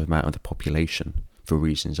massive amount of the population, for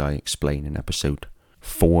reasons I explain in episode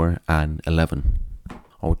 4 and 11.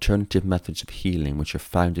 Alternative methods of healing which are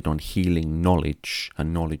founded on healing knowledge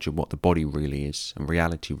and knowledge of what the body really is and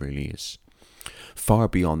reality really is, far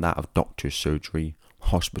beyond that of doctor's surgery,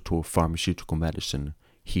 hospital, pharmaceutical medicine,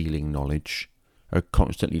 healing knowledge, are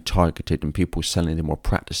constantly targeted, and people selling them or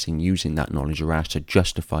practicing using that knowledge are asked to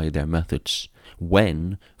justify their methods,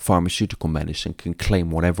 when pharmaceutical medicine can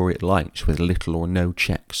claim whatever it likes with little or no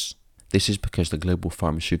checks. This is because the global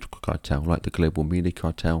pharmaceutical cartel, like the global media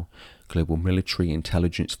cartel, global military,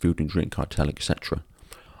 intelligence, food and drink cartel, etc.,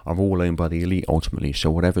 are all owned by the elite ultimately,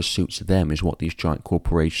 so whatever suits them is what these giant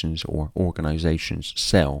corporations or organisations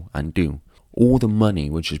sell and do. All the money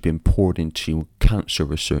which has been poured into cancer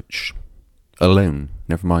research alone,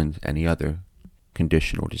 never mind any other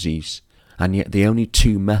condition or disease, and yet the only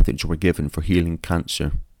 2 methods were given for healing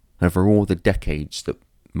cancer over all the decades that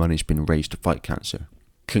money's been raised to fight cancer,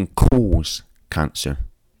 can cause cancer.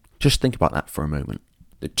 Just think about that for a moment.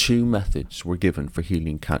 The 2 methods were given for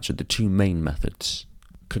healing cancer, the 2 main methods,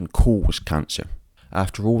 can cause cancer.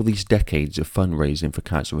 After all these decades of fundraising for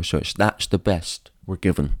cancer research, that's the best we're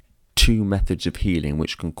given. 2 methods of healing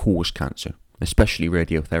which can cause cancer, especially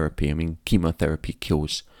radiotherapy. I mean, chemotherapy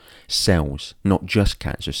kills cells, not just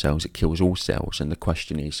cancer cells, it kills all cells. And the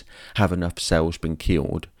question is, have enough cells been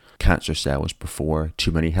killed, cancer cells, before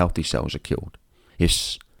too many healthy cells are killed?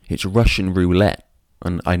 It's Russian roulette.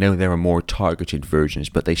 And I know there are more targeted versions,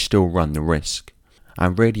 but they still run the risk.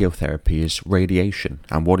 And radiotherapy is radiation.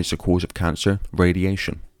 And what is the cause of cancer?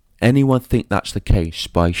 Radiation. Anyone think that's the case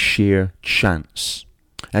by sheer chance?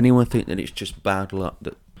 Anyone think that it's just bad luck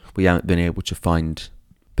that we haven't been able to find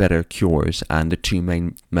better cures and the 2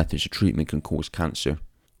 main methods of treatment can cause cancer?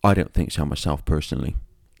 I don't think so myself personally.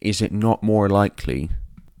 Is it not more likely,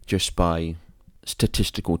 just by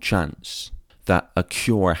statistical chance, that a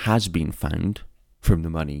cure has been found from the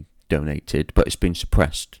money donated, but it's been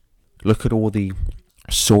suppressed? Look at all the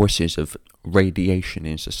sources of radiation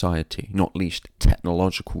in society, not least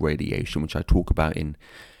technological radiation, which I talk about in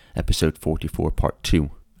episode 44 part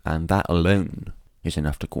 2, and that alone is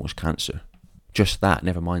enough to cause cancer. Just that,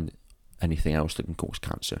 never mind anything else that can cause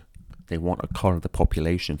cancer. They want to cull the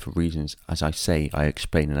population for reasons, as I say, I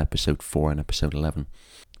explain in episode 4 and episode 11.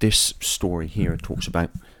 This story here talks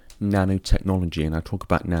about nanotechnology, and I talk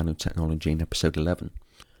about nanotechnology in episode 11.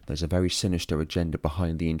 There's a very sinister agenda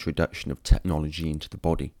behind the introduction of technology into the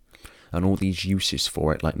body, and all these uses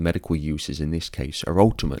for it, like medical uses in this case, are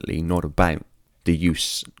ultimately not about the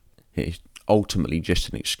use. It's ultimately just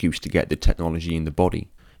an excuse to get the technology in the body.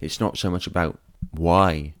 It's not so much about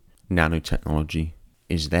why nanotechnology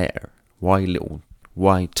is there,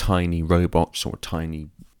 why tiny robots or tiny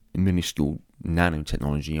minuscule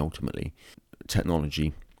nanotechnology, ultimately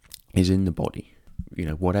technology is in the body. You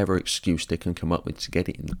know, whatever excuse they can come up with to get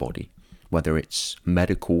it in the body, whether it's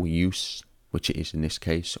medical use, which it is in this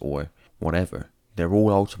case, or whatever, they're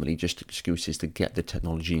all ultimately just excuses to get the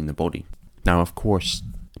technology in the body. Now, of course,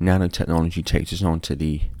 nanotechnology takes us on to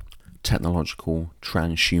the technological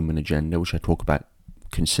transhuman agenda, which I talk about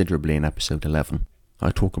considerably in episode 11.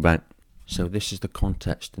 I talk about, so this is the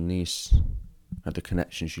context, and these are the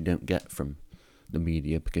connections you don't get from the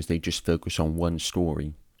media because they just focus on one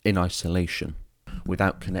story in isolation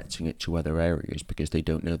without connecting it to other areas because they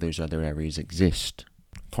don't know those other areas exist.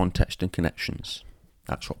 Context and connections.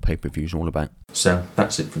 That's what pay-per-view is all about. So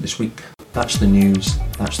that's it for this week. That's the news.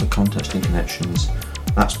 That's the context and connections.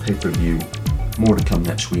 That's pay-per-view. More to come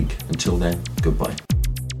next week. Until then, goodbye.